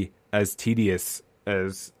wouldn't be as tedious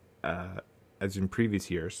as in previous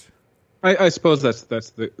years. I suppose that's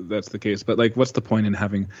the case, but like, what's the point in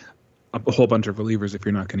having a whole bunch of relievers if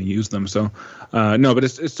you're not going to use them? So, no, but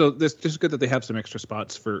it's just good that they have some extra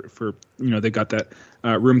spots for they got that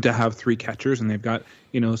room to have 3 catchers, and they've got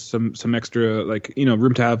some extra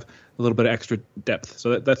room to have a little bit of extra depth.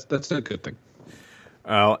 So that's a good thing.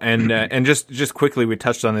 Well, and just quickly, we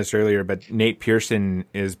touched on this earlier, but Nate Pearson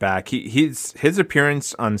is back. His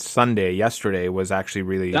appearance on Sunday yesterday was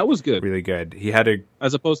actually that was good, really good. He had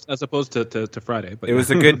as opposed to Friday, but it was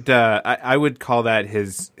a good. I would call that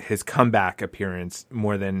his comeback appearance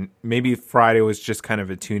more than maybe Friday was just kind of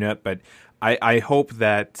a tune-up. But I hope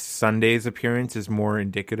that Sunday's appearance is more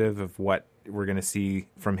indicative of what we're going to see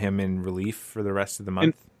from him in relief for the rest of the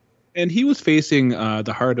month. And he was facing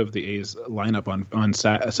the heart of the A's lineup on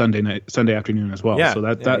Sunday afternoon as well. Yeah, so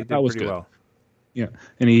that was good. Well. Yeah,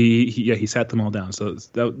 and he sat them all down. So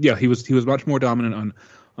he was much more dominant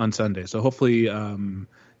on Sunday. So hopefully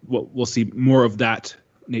we'll see more of that.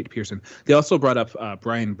 Nate Pearson. They also brought up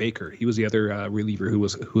Brian Baker. He was the other reliever who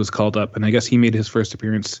was called up, and I guess he made his first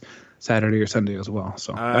appearance Saturday or Sunday as well.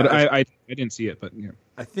 So I didn't see it, but yeah,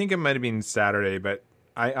 I think it might have been Saturday, but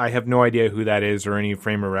I have no idea who that is or any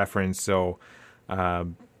frame of reference. So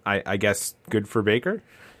I guess good for Baker.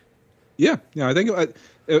 Yeah. I think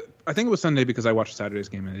it was Sunday because I watched Saturday's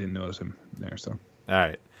game and I didn't notice him there. So all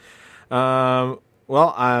right.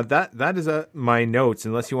 Well, that is my notes.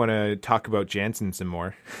 Unless you want to talk about Jansen some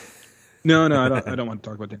more. No, I don't want to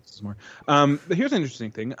talk about Jansen some more. But here's an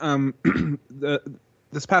interesting thing.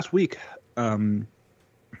 This past week,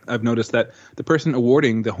 I've noticed that the person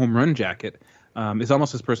awarding the home run jacket is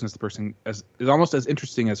almost as almost as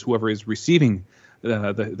interesting as whoever is receiving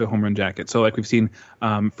the home run jacket. So like we've seen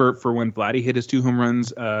for when Vladdy hit his 2 home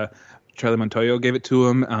runs. Charlie Montoyo gave it to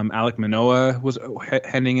him. Alek Manoah was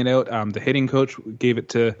handing it out. The hitting coach gave it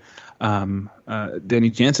to Danny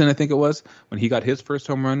Jansen, I think it was, when he got his first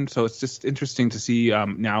home run. So it's just interesting to see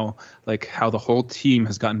now, like how the whole team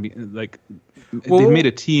has gotten they've made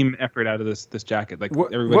a team effort out of this jacket. Like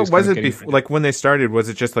what was it before? Like when they started, was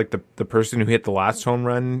it just like the person who hit the last home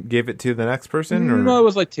run gave it to the next person? Or? No, it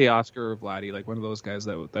was like Teoscar or Vladdy, like one of those guys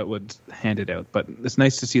that would hand it out. But it's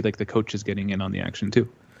nice to see like the coaches getting in on the action too.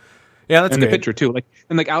 Yeah, that's and good. The pitcher too. Like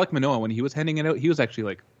Alek Manoah, when he was handing it out, he was actually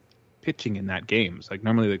like pitching in that game. So, like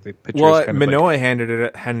normally, like the pitcher. Well, kind of Manoah handed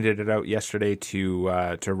it out yesterday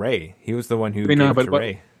to Ray. He was the one who gave it to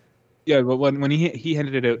Ray. Yeah, but when he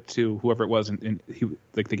handed it out to whoever it was, and he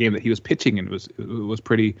like the game that he was pitching in was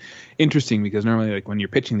pretty interesting because normally, like when you're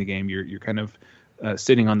pitching the game, you're kind of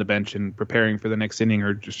sitting on the bench and preparing for the next inning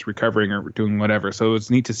or just recovering or doing whatever. So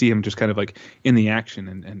it's neat to see him just kind of like in the action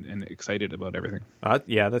and excited about everything.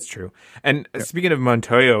 Yeah, that's true. And speaking of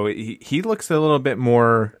Montoyo, he looks a little bit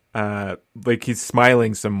more like he's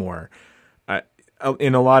smiling some more.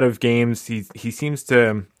 In a lot of games, he seems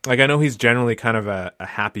to, like, I know he's generally kind of a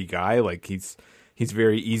happy guy. Like he's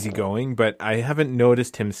very easygoing, but I haven't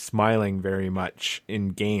noticed him smiling very much in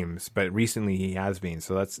games. But recently he has been,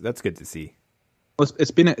 so that's good to see. Well,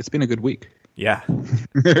 it's been a good week. Yeah,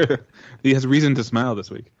 he has reason to smile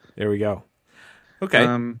this week. There we go. Okay.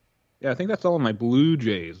 Yeah, I think that's all of my Blue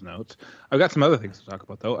Jays notes. I've got some other things to talk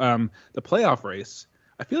about though. The playoff race.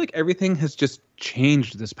 I feel like everything has just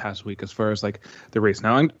changed this past week as far as like the race.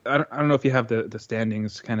 Now, I don't know if you have the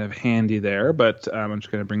standings kind of handy there, but I'm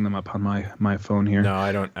just going to bring them up on my phone here. No,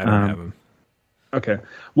 I don't have them. Okay.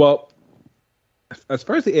 Well, as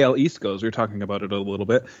far as the AL East goes, we were talking about it a little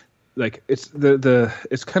bit. Like it's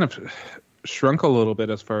it's kind of shrunk a little bit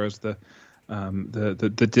as far as the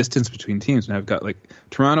distance between teams. And I've got like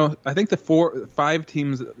Toronto. I think the 5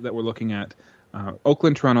 teams that we're looking at: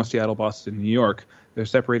 Oakland, Toronto, Seattle, Boston, New York. They're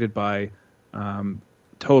separated by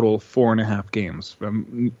total 4.5 games.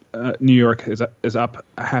 New York is up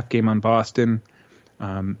a half game on Boston.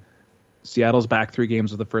 Seattle's back 3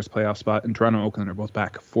 games of the first playoff spot, and Toronto and Oakland are both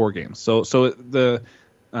back 4 games. So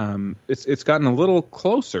it's gotten a little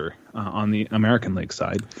closer on the American League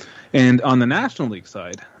side, and on the National League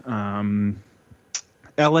side,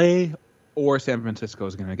 L.A. or San Francisco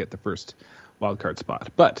is going to get the first wild card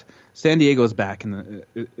spot, but San Diego's back in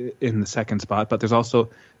the second spot. But there's also,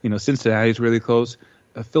 Cincinnati's really close.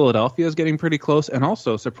 Philadelphia is getting pretty close, and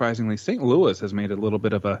also surprisingly, St. Louis has made a little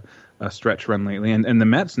bit of a stretch run lately, and the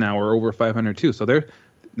Mets now are over 500 too. So the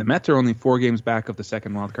Mets are only 4 games back of the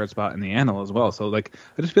second wild card spot in the NL as well. So like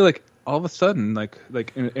I just feel like all of a sudden, like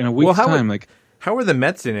in a week's time, like. How are the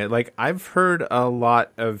Mets in it? Like, I've heard a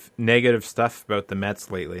lot of negative stuff about the Mets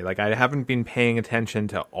lately. Like, I haven't been paying attention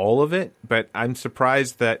to all of it, but I'm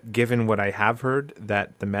surprised that, given what I have heard,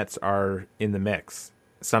 that the Mets are in the mix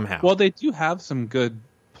somehow. Well, they do have some good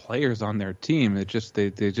players on their team. It just they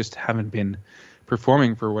just haven't been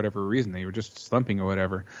performing for whatever reason. They were just slumping or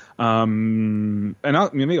whatever. And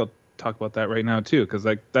maybe I'll talk about that right now too, because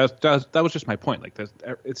like that was just my point. Like,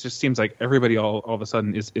 it just seems like everybody all of a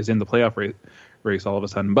sudden is in the playoff race all of a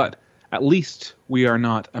sudden. But at least we are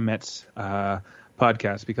not a Mets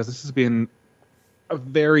podcast, because this has been a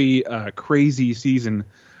very crazy season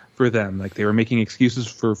for them. Like, they were making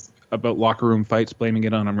excuses about locker room fights, blaming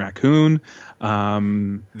it on a raccoon.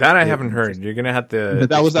 That I haven't heard. You're gonna have to.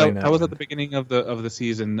 That was at the beginning of the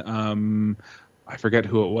season. I forget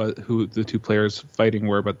who the 2 players fighting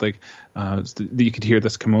were, but like you could hear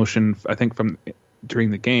this commotion, I think, from during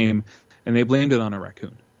the game, and they blamed it on a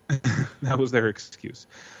raccoon. That was their excuse.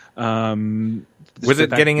 Was it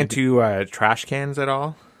getting into trash cans at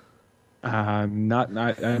all? I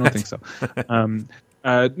don't think so.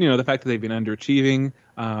 The fact that they've been underachieving,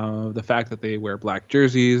 the fact that they wear black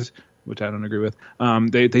jerseys, which I don't agree with.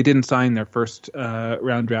 They didn't sign their first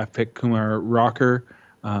round draft pick, Kumar Rocker.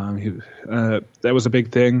 That was a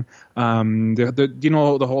big thing. Do you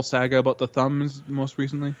know the whole saga about the thumbs most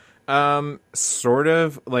recently? Sort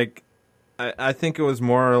of. Like, I think it was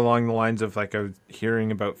more along the lines of like I was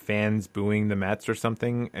hearing about fans booing the Mets or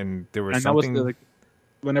something, and there was something. That was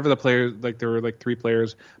whenever the players, like there were like 3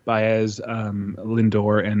 players, Baez,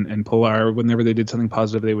 Lindor, and Pilar. Whenever they did something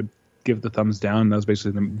positive, they would give the thumbs down. That was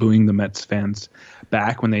basically them booing the Mets fans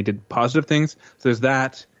back when they did positive things. So there's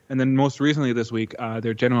that. And then most recently this week,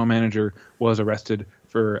 their general manager was arrested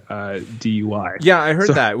for DUI. Yeah, I heard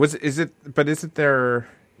that. Is it their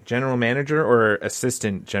general manager or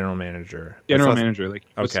assistant general manager? General manager. Like,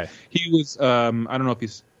 okay. He was. I don't know if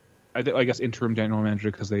he's. I guess interim general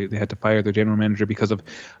manager, because they had to fire their general manager because of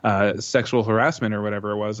sexual harassment or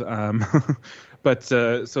whatever it was. But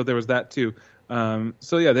so there was that too.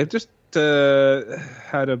 So yeah, they've just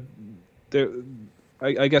had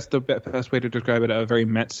I guess the best way to describe it, a very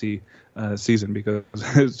Metsy season, because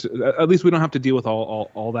at least we don't have to deal with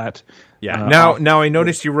all that. Yeah. Now I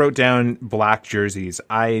noticed you wrote down black jerseys.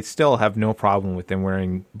 I still have no problem with them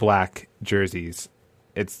wearing black jerseys.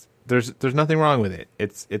 There's nothing wrong with it.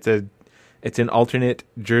 It's an alternate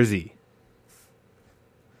jersey.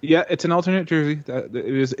 Yeah, it's an alternate jersey.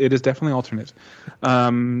 It is definitely alternate.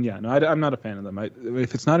 I'm not a fan of them.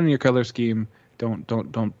 If it's not in your color scheme, don't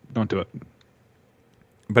do it.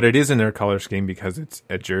 But it is in their color scheme because it's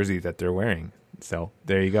a jersey that they're wearing. So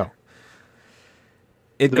there you go.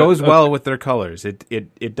 It goes well with their colors.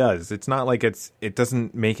 It does. It's not like it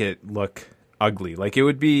doesn't make it look ugly. Like, it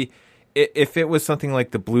would be if it was something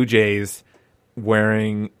like the Blue Jays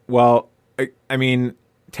wearing. Well, I mean,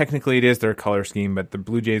 technically it is their color scheme, but the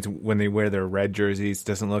Blue Jays, when they wear their red jerseys,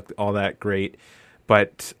 doesn't look all that great.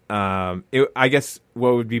 But I guess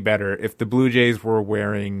what would be better if the Blue Jays were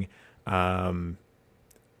wearing.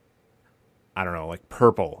 I don't know, like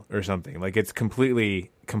purple or something. Like, it's completely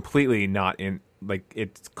not in, like,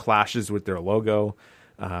 it clashes with their logo.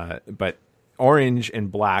 But orange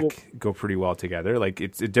and black go pretty well together. Like,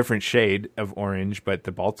 it's a different shade of orange, but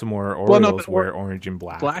the Baltimore Orioles wear orange and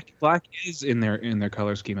black. Black is in their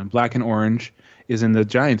color scheme, and black and orange is in the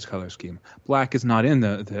Giants color scheme. Black is not in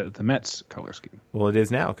the Mets color scheme. Well, it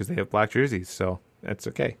is now because they have black jerseys, so that's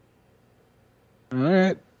okay. All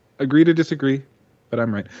right. Agree to disagree. But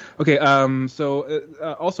I'm right. Okay. So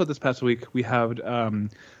also this past week we have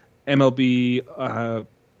MLB.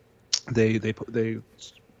 They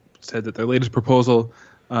said that their latest proposal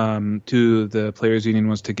to the players' union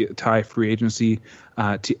was to tie free agency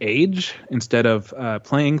to age instead of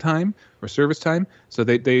playing time or service time. So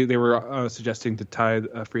they were suggesting to tie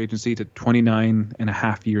free agency to 29 and a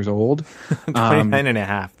half years old. 29 and a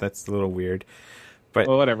half. That's a little weird. But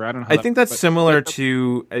well, whatever. I don't know. I think that's similar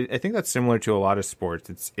to a lot of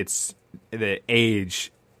sports. It's the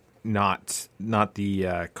age, not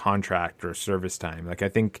the contract or service time. Like, I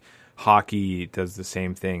think hockey does the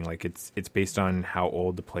same thing. Like, it's based on how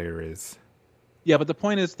old the player is. Yeah, but the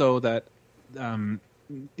point is though that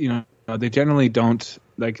they generally don't,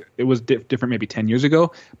 like, it was different maybe 10 years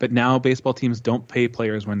ago, but now baseball teams don't pay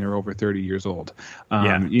players when they're over 30 years old.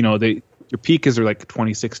 Your peak is like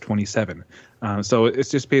 26, 27. So it's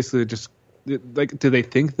just basically just like, do they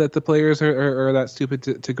think that the players are that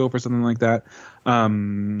stupid to go for something like that?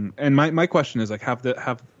 And my question is, like,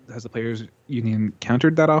 has the players union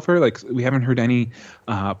countered that offer? Like, we haven't heard any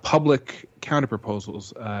public counter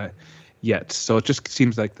proposals yet. So it just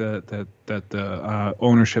seems like the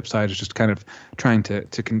ownership side is just kind of trying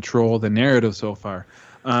to control the narrative so far.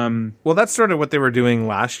 Well, that's sort of what they were doing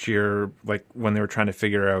last year, like when they were trying to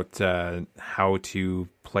figure out how to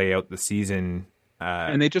play out the season.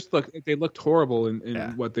 And they looked horrible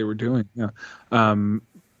in what they were doing. Yeah.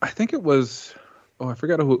 I think it was, I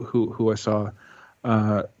forgot who I saw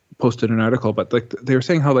posted an article, but like they were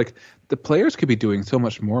saying how like the players could be doing so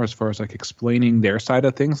much more as far as like explaining their side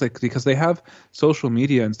of things, like because they have social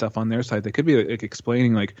media and stuff on their side. They could be like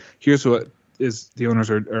explaining like, here's what is the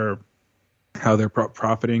owners are how they're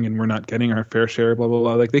profiting and we're not getting our fair share, blah blah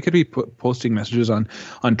blah. Like they could be posting messages on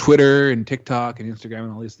Twitter and TikTok and Instagram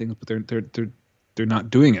and all these things, but they're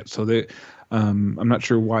not doing it. So they I'm not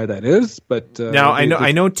sure why that is, but now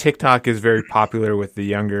I know TikTok is very popular with the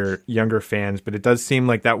younger fans, but it does seem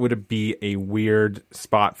like that would be a weird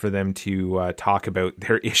spot for them to talk about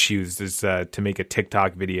their issues, is to make a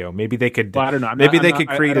TikTok video. Maybe they could. Well, I don't know. Maybe they could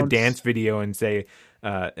create a dance video and say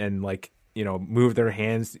and like, you know, move their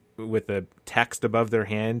hands with a text above their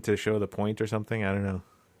hand to show the point or something. I don't know.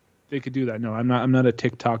 They could do that. No, I'm not a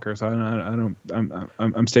TikToker, so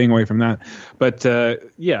I'm staying away from that. But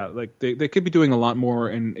yeah, like they could be doing a lot more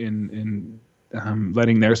in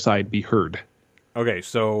letting their side be heard. Okay,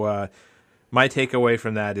 so my takeaway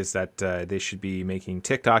from that is that they should be making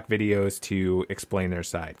TikTok videos to explain their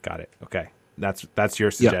side. Got it. Okay, that's your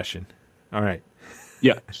suggestion. Yeah. All right.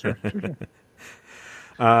 Yeah, sure.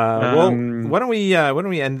 Well, why don't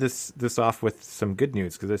we end this off with some good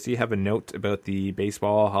news? Because I see you have a note about the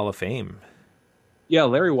Baseball Hall of Fame. Yeah,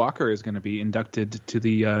 Larry Walker is going to be inducted to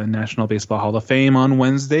the National Baseball Hall of Fame on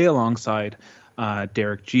Wednesday alongside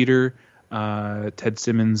Derek Jeter, Ted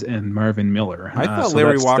Simmons, and Marvin Miller. I thought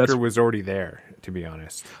Larry Walker was already there, to be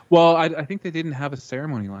honest. Well, I think they didn't have a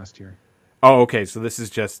ceremony last year. Oh, okay. So this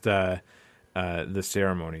is just the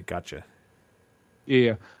ceremony. Gotcha.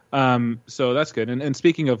 Yeah. So that's good. And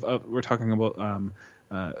speaking of we're talking about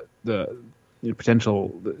the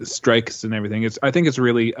potential strikes and everything. I think it's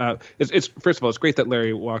really it's first of all, it's great that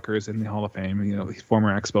Larry Walker is in the Hall of Fame. You know, he's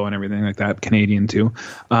former Expo and everything like that, Canadian too.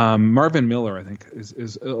 Marvin Miller, I think,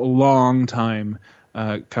 is a long time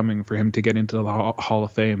coming for him to get into the Hall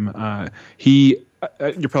of Fame.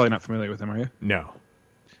 You're probably not familiar with him, are you? No.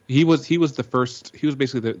 He was the first. He was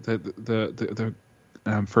basically the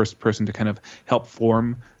first person to kind of help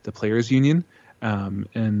form the players union,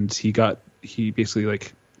 and he basically,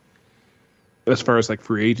 like, as far as like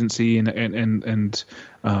free agency and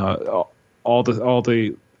all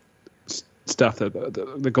the stuff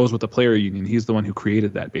that goes with the player union, he's the one who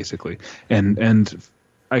created that basically, and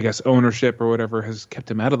I guess ownership or whatever has kept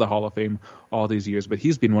him out of the Hall of Fame all these years, but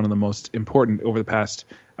he's been one of the most important over the past,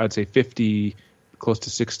 I'd say 50, close to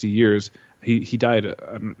 60 years. He died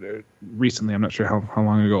recently. I'm not sure how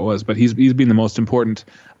long ago it was, but he's been the most important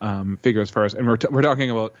figure as far as, and we're talking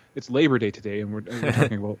about, it's Labor Day today, and we're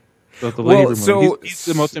talking about the labor movement. So he's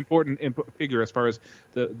the most important figure as far as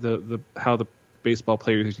the how the baseball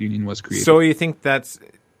players union was created. So you think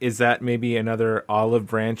is that maybe another olive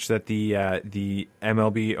branch that the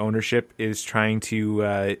MLB ownership is trying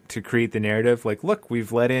to create the narrative? Like, look,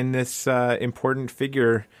 we've let in this important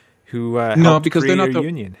figure who helped because create our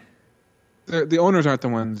union. The owners aren't the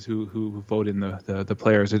ones who vote in the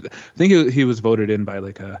players. I think he was voted in by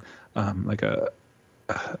like a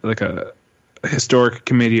historic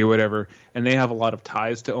committee or whatever, and they have a lot of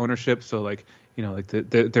ties to ownership. So like, you know, like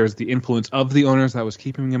there's the influence of the owners that was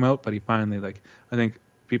keeping him out, but he finally, like, I think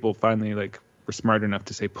people finally like were smart enough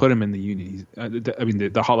to say put him in the union.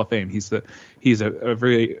 The Hall of Fame. He's a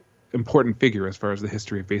very important figure as far as the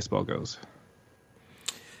history of baseball goes.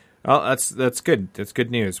 Well, that's good. That's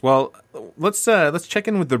good news. Well, let's check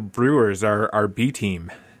in with the Brewers, our B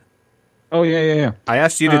team. Oh yeah. I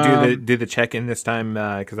asked you to do the check in this time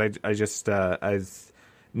because I was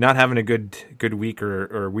not having a good week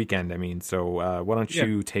or weekend. I mean, so why don't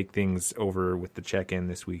you take things over with the check in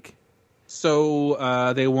this week?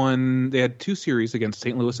 So they won. They had 2 series against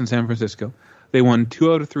St. Louis and San Francisco. They won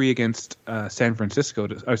 2 out of 3 against San Francisco.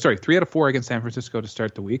 3 out of 4 against San Francisco to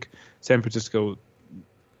start the week. San Francisco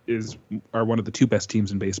are one of the 2 best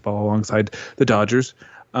teams in baseball alongside the Dodgers.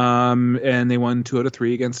 And they won 2 out of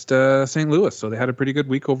 3 against St. Louis. So they had a pretty good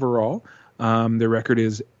week overall. Their record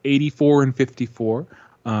is 84-54.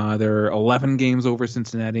 They're 11 games over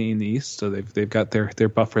Cincinnati in the East, so they've got their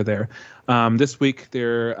buffer there. This week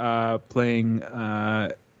they're playing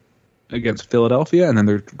against Philadelphia, and then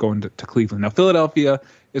they're going to Cleveland. Now, Philadelphia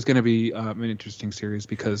is going to be an interesting series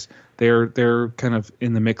because they're kind of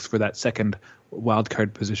in the mix for that second wild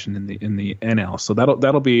card position in the NL. So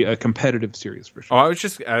that'll be a competitive series for sure. Oh,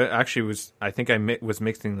 I think I was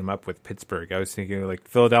mixing them up with Pittsburgh. I was thinking like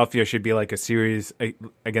Philadelphia should be like a series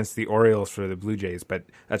against the Orioles for the Blue Jays, but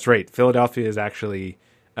that's right. Philadelphia is actually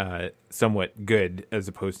somewhat good as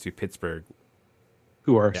opposed to Pittsburgh,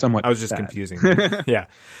 who are somewhat. I was just bad. confusing. Yeah.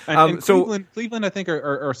 And Cleveland, I think,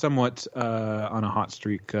 are somewhat on a hot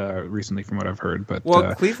streak recently, from what I've heard. But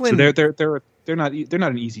Cleveland, so they're not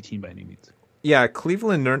an easy team by any means. Yeah,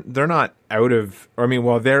 Cleveland, they're not out of. Or I mean,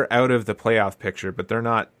 well, they're out of the playoff picture, but they're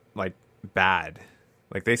not like bad.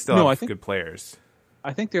 Like they still have good players.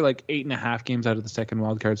 I think they're like 8.5 games out of the second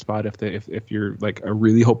wild card spot if you're like a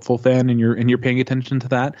really hopeful fan and you're paying attention to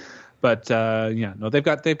that. But they've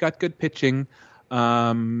got good pitching. They're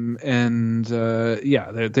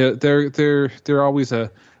always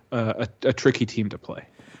a tricky team to play.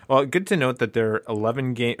 Well, good to note that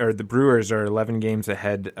the Brewers are 11 games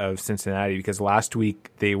ahead of Cincinnati because last week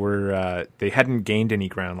they hadn't gained any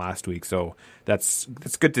ground last week, so that's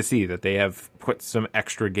good to see that they have put some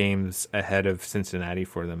extra games ahead of Cincinnati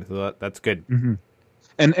for them. So that's good. Mm-hmm.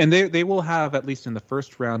 And they will have, at least in the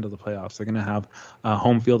first round of the playoffs, they're going to have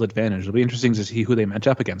home field advantage. It'll be interesting to see who they match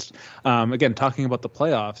up against. Again, talking about the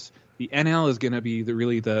playoffs, the NL is going to be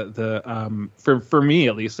for me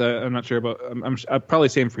at least. I'm not sure about. I'm probably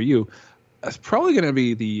same for you. It's probably going to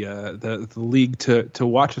be the league to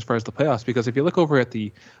watch as far as the playoffs, because if you look over at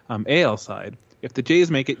the AL side, if the Jays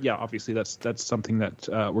make it, obviously that's something that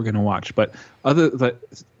we're going to watch. But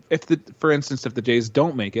if the Jays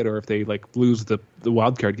don't make it, or if they like lose the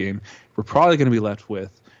wild card game, we're probably going to be left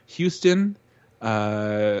with Houston,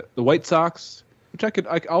 the White Sox, which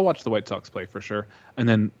I'll watch the White Sox play for sure, and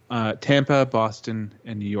then Tampa, Boston,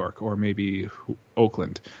 and New York, or maybe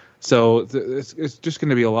Oakland. So it's just going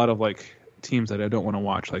to be a lot of like teams that I don't want to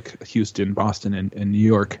watch, like Houston, Boston, and New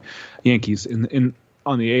York Yankees in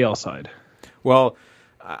on the AL side. Well,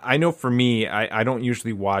 I know for me, I don't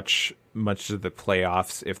usually watch much of the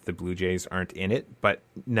playoffs if the Blue Jays aren't in it. But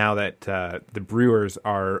now that the Brewers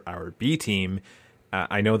are our B team,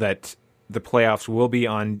 I know that the playoffs will be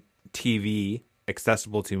on TV,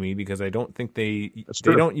 accessible to me, because I don't think they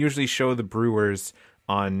don't usually show the Brewers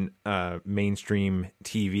on mainstream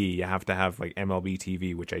TV. You have to have like MLB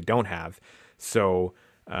TV, which I don't have. So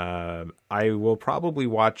I will probably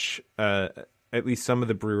watch at least some of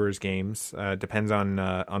the Brewers games. Depends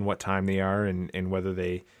on what time they are and whether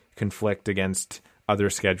they conflict against other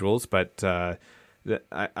schedules. But I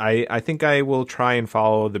think I will try and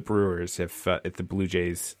follow the Brewers if the Blue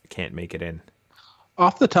Jays can't make it in.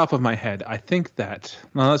 Off the top of my head, I think that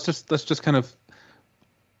let's just kind of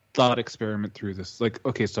thought experiment through this. Like,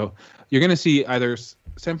 okay, so you're going to see either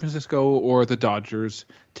San Francisco or the Dodgers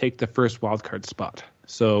take the first wild card spot.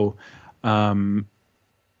 So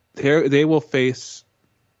they will face.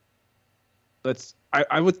 They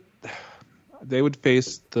would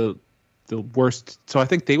face the worst. So I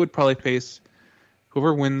think they would probably face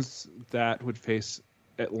whoever wins that would face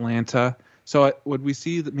Atlanta. So would we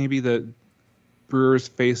see that maybe the Brewers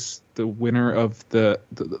face the winner of the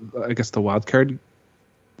I guess the wild card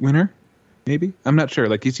winner? Maybe, I'm not sure.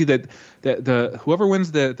 Like, you see that the whoever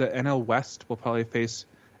wins the NL West will probably face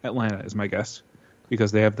Atlanta, is my guess,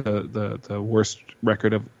 because they have the worst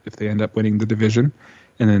record of if they end up winning the division,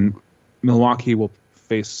 and then Milwaukee will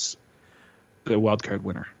face the wild card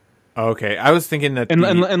winner. Okay, I was thinking that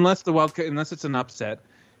unless it's an upset,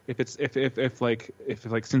 if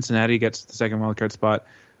Cincinnati gets the second wild card spot,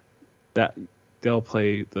 that they'll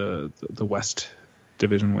play the West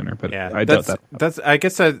division winner. But yeah, I doubt that. I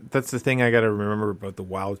guess that's the thing I got to remember about the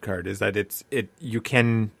wild card, is that you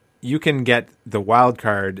can get the wild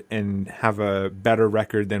card and have a better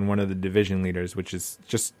record than one of the division leaders, which is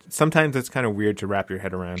just sometimes it's kind of weird to wrap your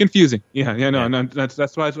head around. Confusing. No,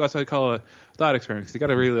 that's why I call it a thought experiment, because you got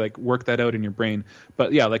to really like work that out in your brain.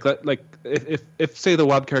 But yeah, like if say the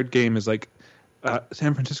wild card game is like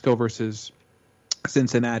San Francisco versus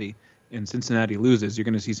Cincinnati, and Cincinnati loses, you're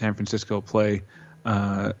going to see San Francisco play,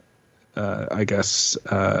 I guess,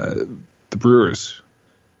 the Brewers.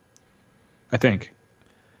 I think.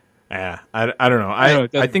 Yeah, I don't know.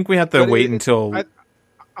 I think we have to wait until.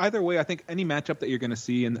 Either way, I think any matchup that you're going to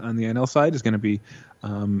see on the NL side is going to be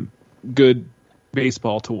good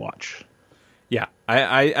baseball to watch. Yeah,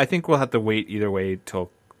 I think we'll have to wait either way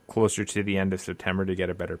till closer to the end of September to get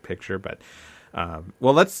a better picture. But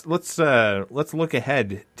well, let's look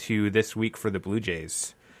ahead to this week for the Blue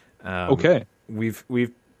Jays. Okay, we've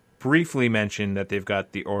briefly mention that they've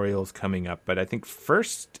got the Orioles coming up, but I think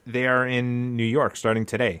first they are in New York starting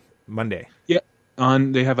today, Monday. Yeah,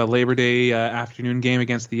 they have a Labor Day afternoon game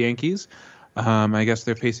against the Yankees. I guess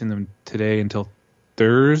they're facing them today until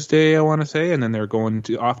Thursday, I want to say, and then they're going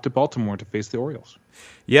off to Baltimore to face the Orioles.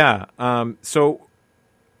 Yeah. So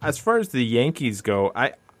as far as the Yankees go,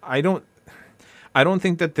 I don't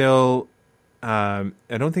think that they'll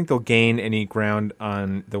gain any ground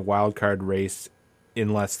on the wild card race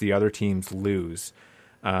unless the other teams lose.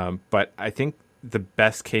 But I think the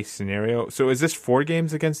best case scenario. So is this 4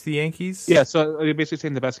 games against the Yankees? Yeah. So you're basically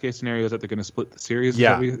saying the best case scenario is that they're going to split the series.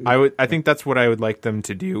 Yeah, I think that's what I would like them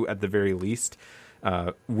to do at the very least.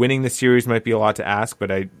 Winning the series might be a lot to ask,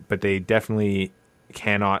 but they definitely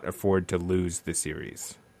cannot afford to lose the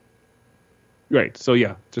series. Right. So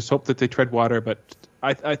yeah, just hope that they tread water. But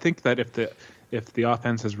I think that if the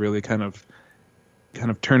offense has really kind of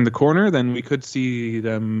turned the corner, then we could see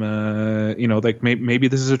them. Like maybe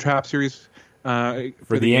this is a trap series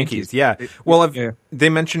for the Yankees. Yeah. Well, they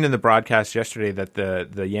mentioned in the broadcast yesterday that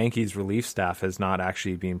the Yankees relief staff has not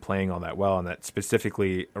actually been playing all that well, and that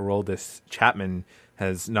specifically Aroldis Chapman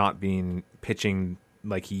has not been pitching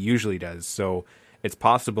like he usually does. So it's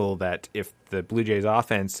possible that if the Blue Jays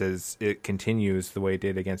offense it continues the way it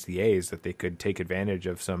did against the A's, that they could take advantage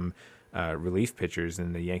of some relief pitchers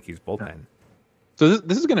in the Yankees bullpen. So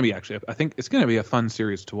this is going to be I think it's going to be a fun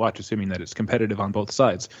series to watch, assuming that it's competitive on both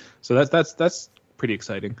sides. So that's pretty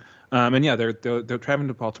exciting. And yeah, they're traveling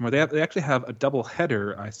to Baltimore. They actually have a double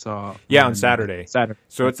header. I saw. Yeah, on Saturday. So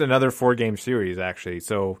yeah. It's another 4-game series actually.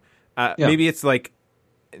 So maybe it's like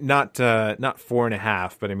not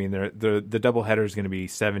 4.5, but I mean the double header is going to be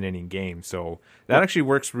 7-inning games. So that actually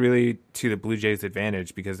works really to the Blue Jays'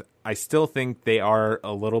 advantage, because I still think they are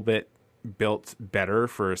a little bit built better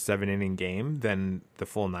for a 7-inning game than the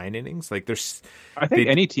full 9 innings. Like I think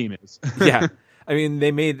any team is. Yeah, I mean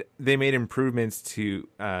they made improvements to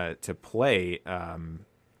play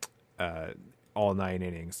all 9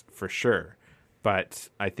 innings for sure, but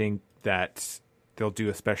I think that they'll do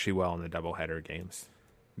especially well in the doubleheader games.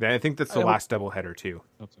 I think that's the last doubleheader too.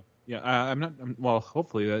 Yeah, well,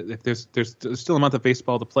 hopefully, if there's still a month of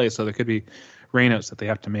baseball to play, so there could be rainouts that they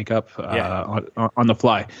have to make up on the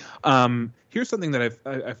fly. Here's something that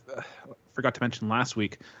I forgot to mention last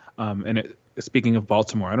week, speaking of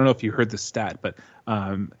Baltimore, I don't know if you heard the stat, but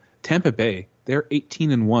Tampa Bay, they're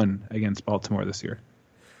 18-1 against Baltimore this year.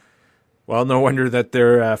 Well, no wonder that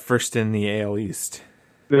they're first in the AL East.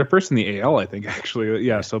 They're first in the AL, I think, actually.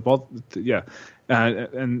 Yeah, so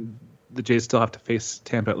and the Jays still have to face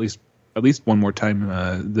Tampa at least one more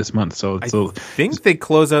time this month. So I think they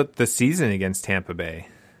close out the season against Tampa Bay.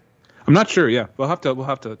 I'm not sure. Yeah, we'll have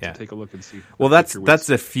to take a look and see. Well, that's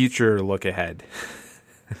a future look ahead.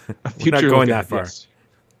 We're not going that far.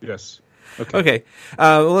 Yes. Okay.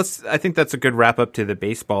 I think that's a good wrap up to the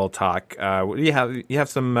baseball talk. What do you have? You have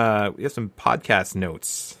some podcast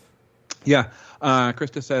notes. Yeah.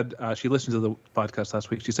 Krista said she listened to the podcast last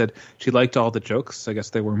week. She said she liked all the jokes. I guess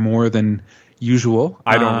they were more than usual.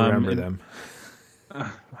 I don't remember them. I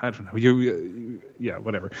don't know. Yeah,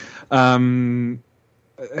 whatever. And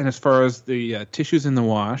as far as the tissues in the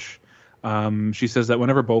wash, she says that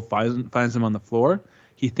whenever Bo finds them on the floor,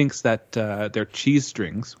 he thinks that they're cheese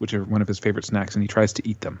strings, which are one of his favorite snacks, and he tries to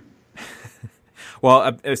eat them.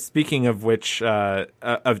 Well, speaking of which,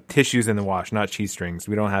 of tissues in the wash, not cheese strings.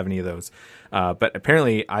 We don't have any of those. But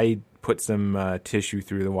apparently I put some tissue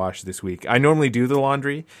through the wash this week. I normally do the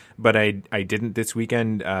laundry, but I didn't this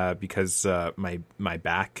weekend because my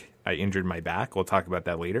back, I injured my back. We'll talk about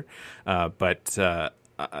that later. But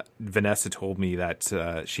Vanessa told me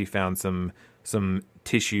that she found some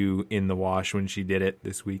tissue in the wash when she did it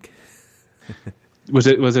this week. Was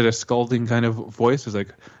it a scolding kind of voice? It was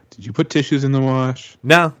like, did you put tissues in the wash?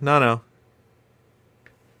 No.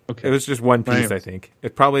 Okay. It was just one piece, I think.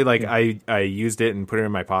 It probably I used it and put it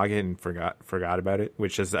in my pocket and forgot about it,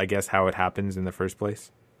 which is, I guess, how it happens in the first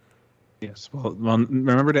place. Yes. Well,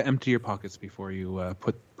 remember to empty your pockets before you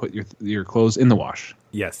put your clothes in the wash.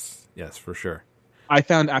 Yes, for sure. I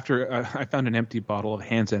found an empty bottle of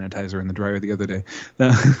hand sanitizer in the dryer the other day.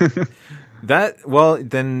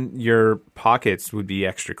 Then your pockets would be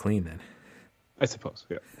extra clean then. I suppose,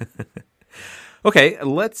 yeah. Okay,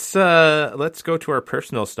 let's go to our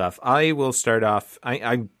personal stuff. I will start off.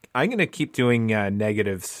 I'm going to keep doing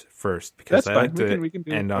negatives first because I like to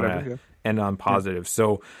end on positive. Yeah.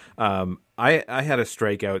 So I had a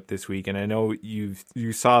strikeout this week, and I know you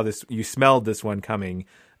saw this, you smelled this one coming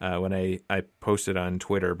when I posted on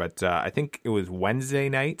Twitter. But I think it was Wednesday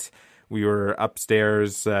night. We were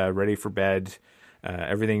upstairs ready for bed.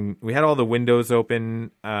 Everything, we had all the windows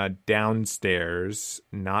open downstairs,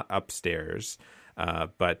 not upstairs.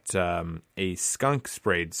 But a skunk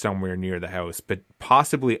sprayed somewhere near the house, but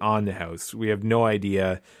possibly on the house. We have no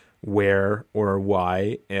idea where or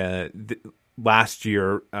why. Last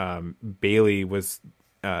year, Bailey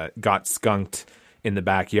got skunked in the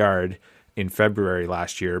backyard in February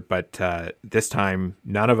last year, but this time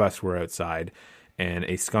none of us were outside, and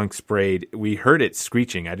a skunk sprayed. We heard it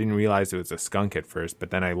screeching. I didn't realize it was a skunk at first,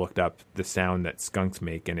 but then I looked up the sound that skunks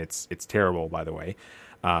make, and it's terrible, by the way.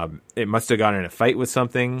 It must have gotten in a fight with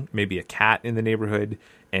something, maybe a cat in the neighborhood,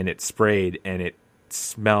 and it sprayed, and it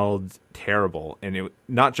smelled terrible. And it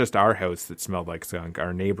not just our house that smelled like skunk.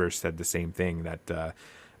 Our neighbors said the same thing, that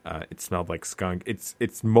it smelled like skunk.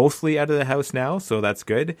 It's mostly out of the house now, so that's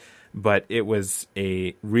good. But it was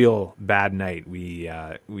a real bad night. We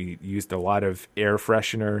used a lot of air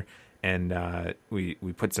freshener, and we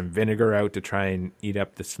put some vinegar out to try and eat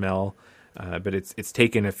up the smell. But it's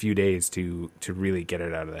taken a few days to really get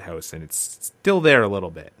it out of the house, and it's still there a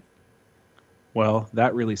little bit. Well,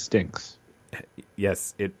 that really stinks.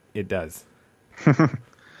 Yes, it does.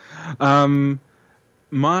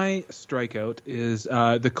 My strikeout is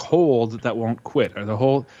the cold that won't quit, or the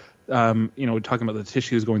whole. We're talking about the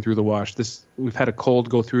tissues going through the wash. We've had a cold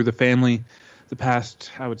go through the family the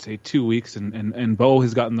past, I would say, 2 weeks, and Bo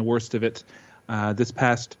has gotten the worst of it this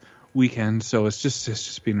past weekend. So it's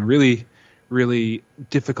just been really, really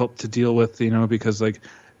difficult to deal with, because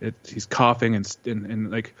he's coughing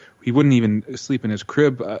and like he wouldn't even sleep in his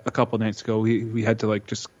crib a couple of nights ago. We had to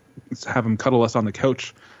just have him cuddle us on the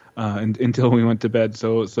couch until we went to bed.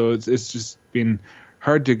 So it's just been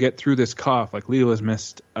hard to get through this cough. Like Leo has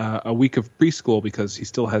missed a week of preschool because he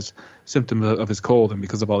still has symptoms of his cold, and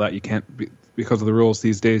because of all that, you can't because of the rules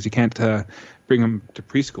these days, you can't bring him to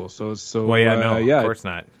preschool. So well, of course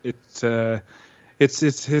not. It's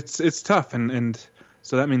tough, and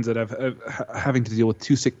so that means that I've having to deal with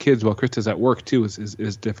 2 sick kids while Krista's at work too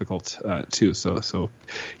is difficult too. So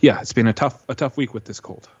yeah, it's been a tough week with this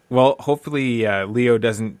cold. Well, hopefully Leo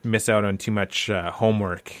doesn't miss out on too much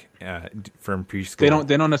homework from preschool.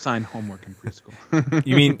 They don't assign homework in preschool.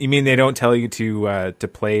 You mean they don't tell you to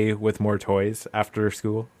play with more toys after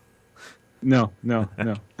school? No.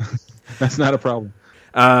 That's not a problem.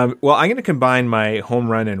 Well, I'm going to combine my home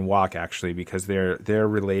run and walk, actually, because they're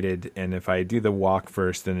related. And if I do the walk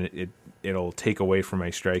first, then it'll take away from my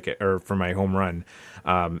strike or from my home run.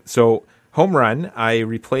 So home run, I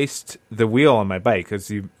replaced the wheel on my bike. As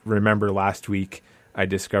you remember, last week I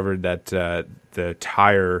discovered that the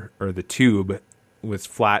tire or the tube was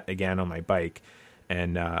flat again on my bike,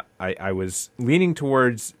 and I was leaning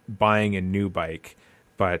towards buying a new bike.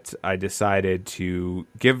 But I decided to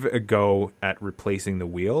give a go at replacing the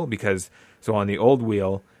wheel because on the old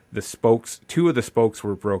wheel, 2 of the spokes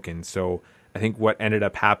were broken. So I think what ended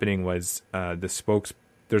up happening was the spokes.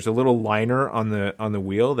 There's a little liner on the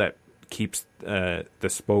wheel that keeps the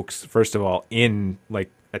spokes, first of all,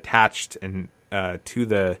 attached and to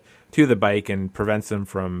the bike and prevents them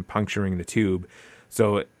from puncturing the tube.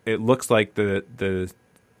 So it looks like the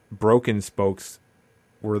broken spokes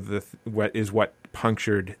were what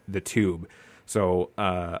punctured the tube. So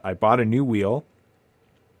I bought a new wheel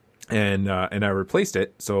and I replaced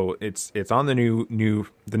it. So it's on the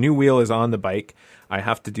new wheel is on the bike. I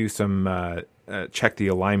have to do some check the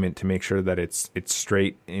alignment to make sure that it's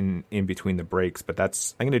straight in between the brakes, but I'm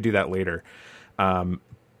going to do that later.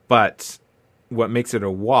 But what makes it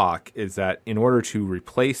a walk is that in order to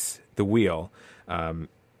replace the wheel,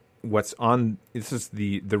 this is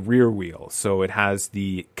the rear wheel. So it has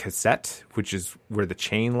the cassette, which is where the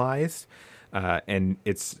chain lies, and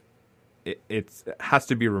it has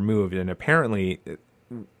to be removed. And apparently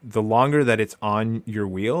the longer that it's on your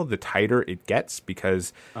wheel, the tighter it gets,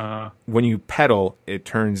 because when you pedal, it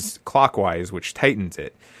turns clockwise, which tightens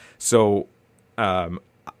it. So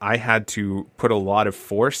I had to put a lot of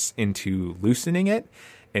force into loosening it,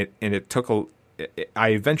 and it took I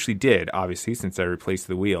eventually did, obviously, since I replaced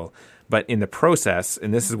the wheel. But in the process,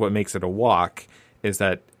 and this is what makes it a walk, is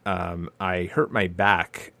that I hurt my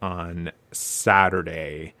back on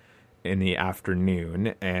Saturday in the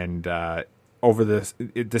afternoon. And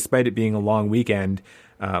despite it being a long weekend,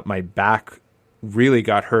 my back really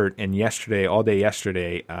got hurt. And all day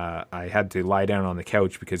yesterday, I had to lie down on the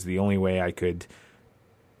couch because the only way I could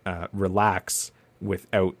relax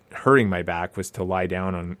without hurting my back was to lie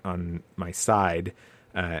down on my side,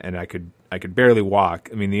 and I could barely walk.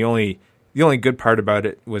 I mean, the only good part about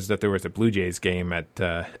it was that there was a Blue Jays game at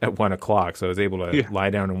 1:00, so I was able to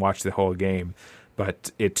lie down and watch the whole game.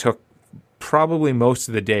 But it took probably most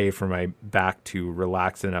of the day for my back to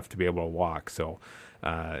relax enough to be able to walk. So,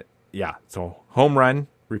 so home run,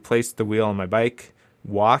 replaced the wheel on my bike,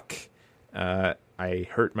 walk. I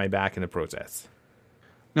hurt my back in the process.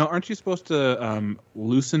 Now, aren't you supposed to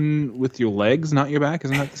loosen with your legs, not your back?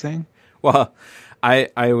 Isn't that the saying? Well,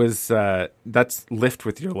 I was that's lift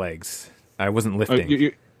with your legs. I wasn't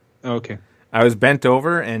lifting. Okay. I was bent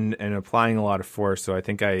over and applying a lot of force, so I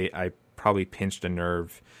think I probably pinched a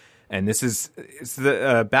nerve. And it's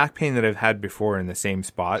the back pain that I've had before in the same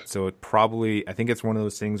spot. So I think it's one of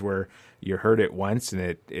those things where you hurt it once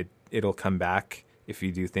and it'll come back if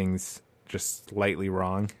you do things just slightly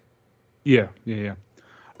wrong. Yeah.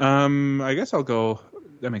 I guess I'll go.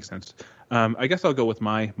 That makes sense. I guess I'll go with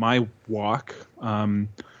my walk. I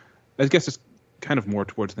guess it's kind of more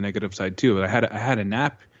towards the negative side too. I had a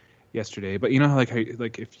nap yesterday, but you know how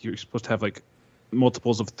like if you're supposed to have like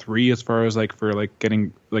multiples of 3 as far as like for like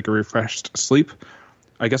getting like a refreshed sleep,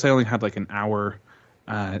 I guess I only had like an hour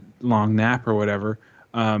long nap or whatever.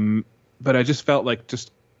 But I just felt like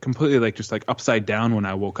just completely like just like upside down when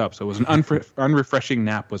I woke up. So it was an unrefreshing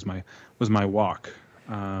nap was my walk.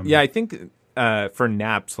 I think for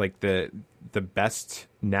naps, like the best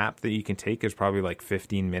nap that you can take is probably like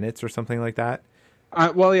 15 minutes or something like that.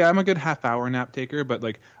 I'm a good half-hour nap taker, but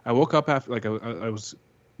like I woke up after like I was,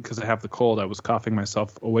 because I have the cold, I was coughing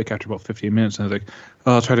myself awake after about 15 minutes, and I was like,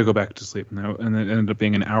 oh, I'll try to go back to sleep, and it ended up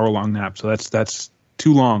being an hour-long nap. So that's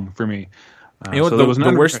too long for me. You know what,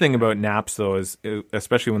 the worst thing about naps though is,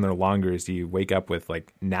 especially when they're longer, is you wake up with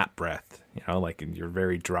like nap breath. You know, like you're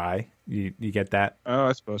very dry. You get that? Oh,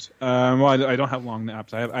 I suppose. Well, I don't have long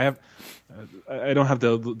naps. I don't have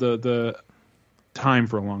the time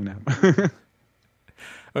for a long nap.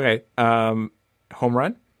 Okay. Home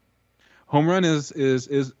run? Home run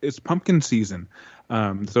is pumpkin season.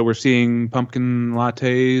 So we're seeing pumpkin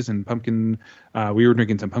lattes and pumpkin. We were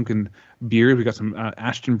drinking some pumpkin beer. We got some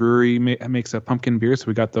Ashton Brewery makes a pumpkin beer, so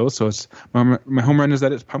we got those. So it's my home run is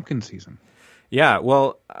that it's pumpkin season. Yeah,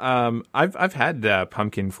 well, I've had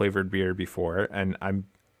pumpkin flavored beer before, and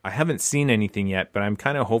I haven't seen anything yet, but I'm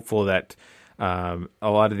kind of hopeful that a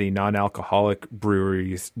lot of the non-alcoholic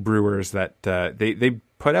brewers that they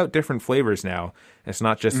put out different flavors now. It's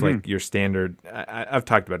not just like your standard. I've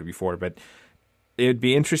talked about it before, but it'd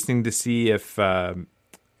be interesting to see if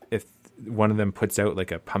one of them puts out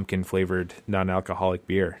like a pumpkin flavored non-alcoholic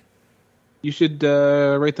beer. You should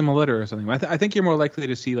write them a letter or something. I think you're more likely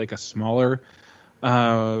to see like a smaller,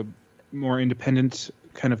 more independent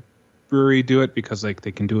kind of brewery do it, because like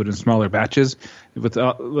they can do it in smaller batches. With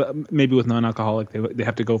maybe with non-alcoholic, they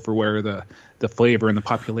have to go for where the flavor and the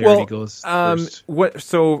popularity goes first.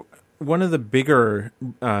 So one of the bigger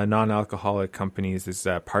non-alcoholic companies is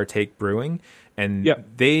Partake Brewing, and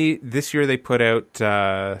this year they put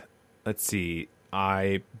out. Let's see,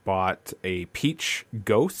 I bought a peach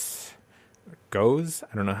goes.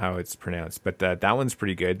 I don't know how it's pronounced, but that one's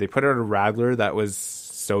pretty good. They put out a Radler that was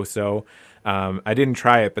so-so. I didn't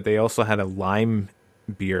try it, but they also had a lime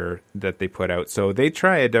beer that they put out. So they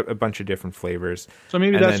try a bunch of different flavors. So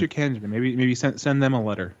maybe that's your candidate. Maybe send them a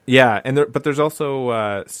letter. Yeah, but there's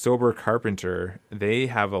also Sober Carpenter. They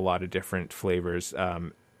have a lot of different flavors.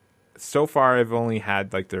 So far, I've only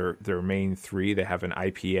had like their main 3. They have an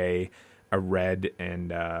IPA, a red,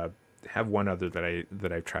 and have one other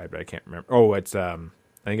that I've tried, but I can't remember. Oh, it's I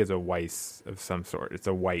think it's a Weiss of some sort. It's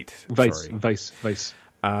a white. Weiss.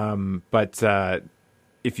 But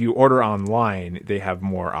if you order online, they have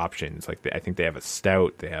more options. Like I think they have a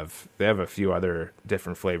stout. They have a few other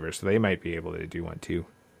different flavors, so they might be able to do one too.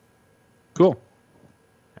 Cool.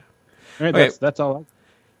 Yeah. All right, okay. That's all.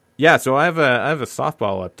 Yeah, so I have a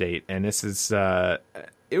softball update, and this is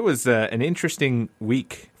it was an interesting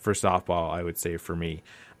week for softball, I would say, for me.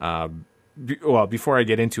 Well, before I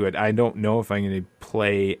get into it, I don't know if I'm going to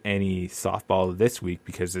play any softball this week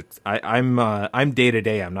because I'm day to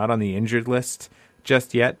day. I'm not on the injured list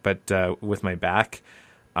just yet, but with my back,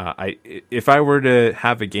 if I were to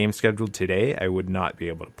have a game scheduled today, I would not be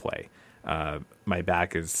able to play. My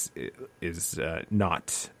back is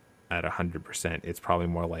not at 100%. It's probably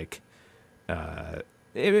more like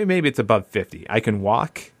maybe it's above 50. I can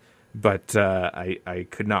walk, but I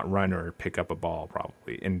could not run or pick up a ball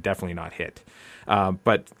probably, and definitely not hit.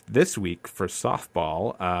 But this week for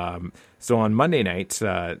softball, so on Monday night,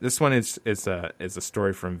 this one is a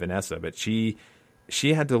story from Vanessa, but she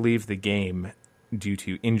had to leave the game due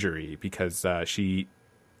to injury because she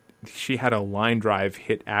had a line drive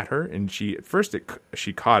hit at her, and she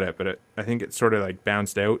caught it, but I think it sort of like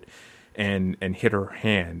bounced out and hit her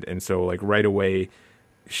hand, and so like right away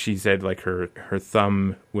she said like her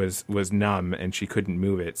thumb was numb and she couldn't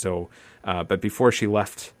move it. So, but before she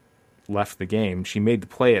left the game, she made the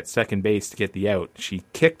play at second base to get the out. She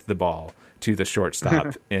kicked the ball to the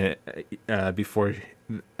shortstop before,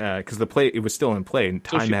 because the play, it was still in play and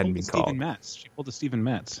time hadn't been called. She pulled a Steven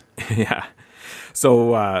Matz. Yeah.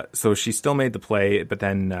 So she still made the play, but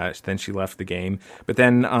then she left the game. But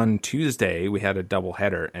then on Tuesday we had a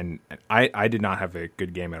doubleheader, and I did not have a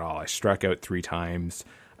good game at all. I struck out 3 times.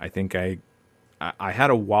 I think I had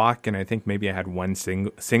a walk, and I think maybe I had one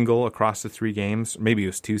single across the 3 games. Maybe it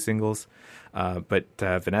was 2 singles. But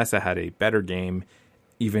Vanessa had a better game,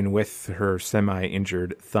 even with her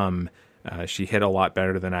semi-injured thumb. She hit a lot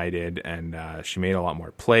better than I did, and she made a lot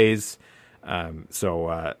more plays.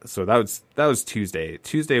 So that was Tuesday.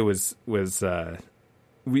 Tuesday was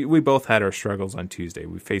we both had our struggles on Tuesday.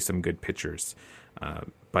 We faced some good pitchers,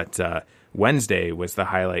 but Wednesday was the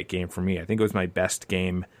highlight game for me. I think it was my best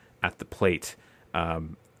game at the plate.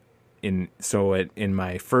 In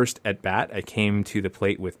my first at bat, I came to the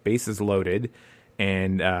plate with bases loaded,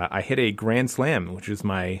 and I hit a grand slam, which was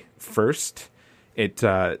my first.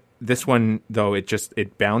 This one though,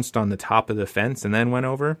 it bounced on the top of the fence and then went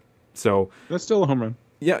over. So that's still a home run.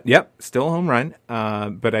 Yeah, still a home run.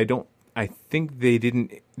 But I think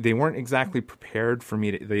they weren't exactly prepared for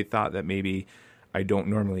me. They thought that maybe I don't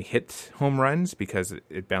normally hit home runs because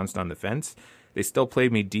it bounced on the fence. They still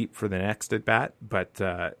played me deep for the next at bat, but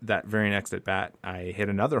that very next at bat, I hit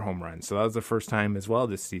another home run. So that was the first time as well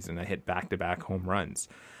this season I hit back-to-back home runs.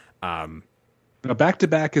 A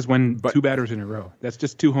back-to-back is when 2 batters in a row. That's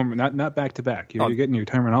just 2 home, not back-to-back. You're getting your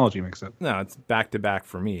terminology mixed up. No, it's back-to-back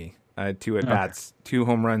for me. 2 at bats, 2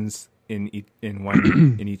 home runs in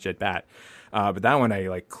one in each at bat. But that one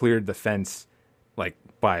I cleared the fence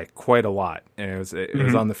by quite a lot, and it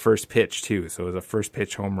was on the first pitch too. So it was a first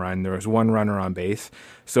pitch home run. There was 1 runner on base.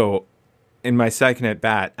 So in my second at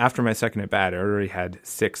bat, after my second at bat, I already had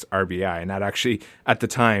 6 RBI, and that actually at the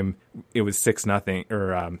time it was 6-0.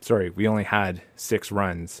 Or we only had 6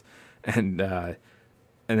 runs, and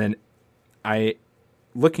then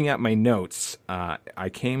looking at my notes, I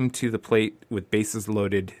came to the plate with bases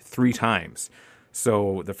loaded 3 times.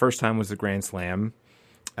 So the first time was the grand slam.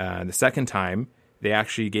 The second time, they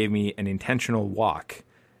actually gave me an intentional walk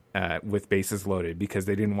with bases loaded because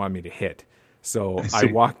they didn't want me to hit. So I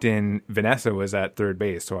walked in. Vanessa was at third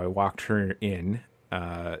base, so I walked her in.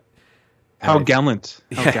 How gallant.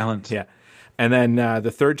 How gallant. Yeah. And then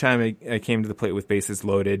the third time I came to the plate with bases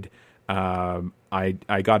loaded, I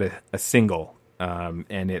got a single.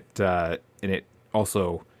 And it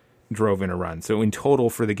also drove in a run. So in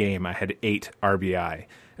total for the game, I had 8 RBI,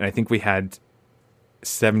 and I think we had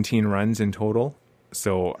 17 runs in total.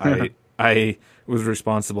 So I was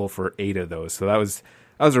responsible for 8 of those. So that was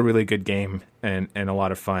a really good game and a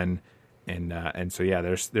lot of fun. And so yeah,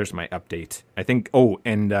 there's my update. I think. Oh,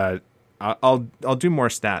 and I'll do more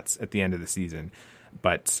stats at the end of the season,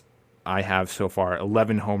 but I have so far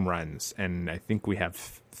 11 home runs, and I think we have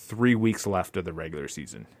 3 weeks left of the regular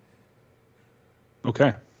season.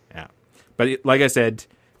 Okay. Yeah. But like I said,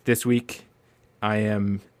 this week I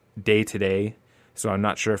am day to day, so I'm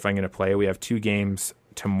not sure if I'm going to play. We have 2 games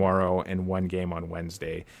tomorrow and 1 game on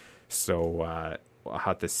Wednesday. So I'll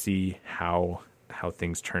have to see how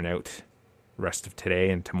things turn out rest of today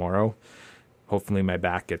and tomorrow. Hopefully my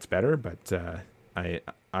back gets better, but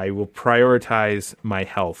I will prioritize my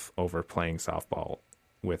health over playing softball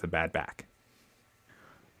with a bad back.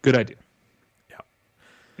 Good idea.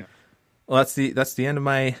 Yeah. Well, that's the end of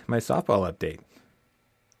my softball update.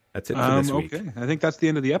 That's it for this week. Okay. I think that's the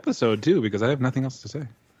end of the episode too, because I have nothing else to say.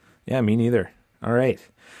 Yeah, me neither. All right.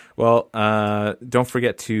 Well, don't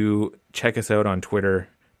forget to check us out on Twitter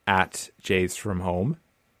at Jays From Home,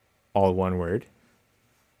 all one word.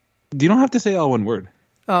 You don't have to say all one word.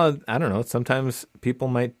 I don't know. Sometimes people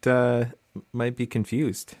might be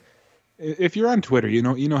confused. If you're on Twitter, you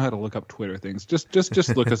know how to look up Twitter things.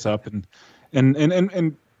 Just look us up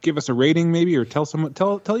and give us a rating maybe, or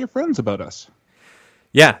tell your friends about us.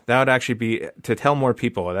 Yeah, that would actually be to tell more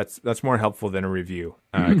people. That's more helpful than a review,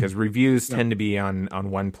 because reviews tend to be on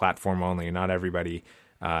one platform only. Not everybody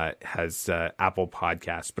has Apple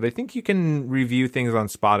Podcasts, but I think you can review things on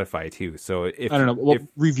Spotify too. So if I don't know, well,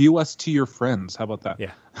 review us to your friends. How about that?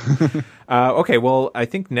 Yeah. Okay. Well, I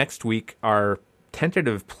think next week our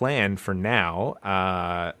tentative plan for now,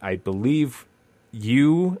 I believe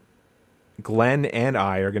you, Glenn, and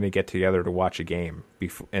I are going to get together to watch a game,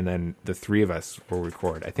 and then the 3 of us will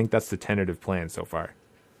record. I think that's the tentative plan so far.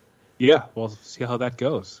 Yeah, we'll see how that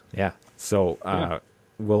goes. Yeah. So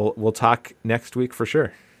we'll talk next week for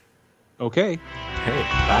sure. Okay. Hey,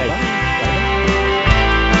 bye. Bye.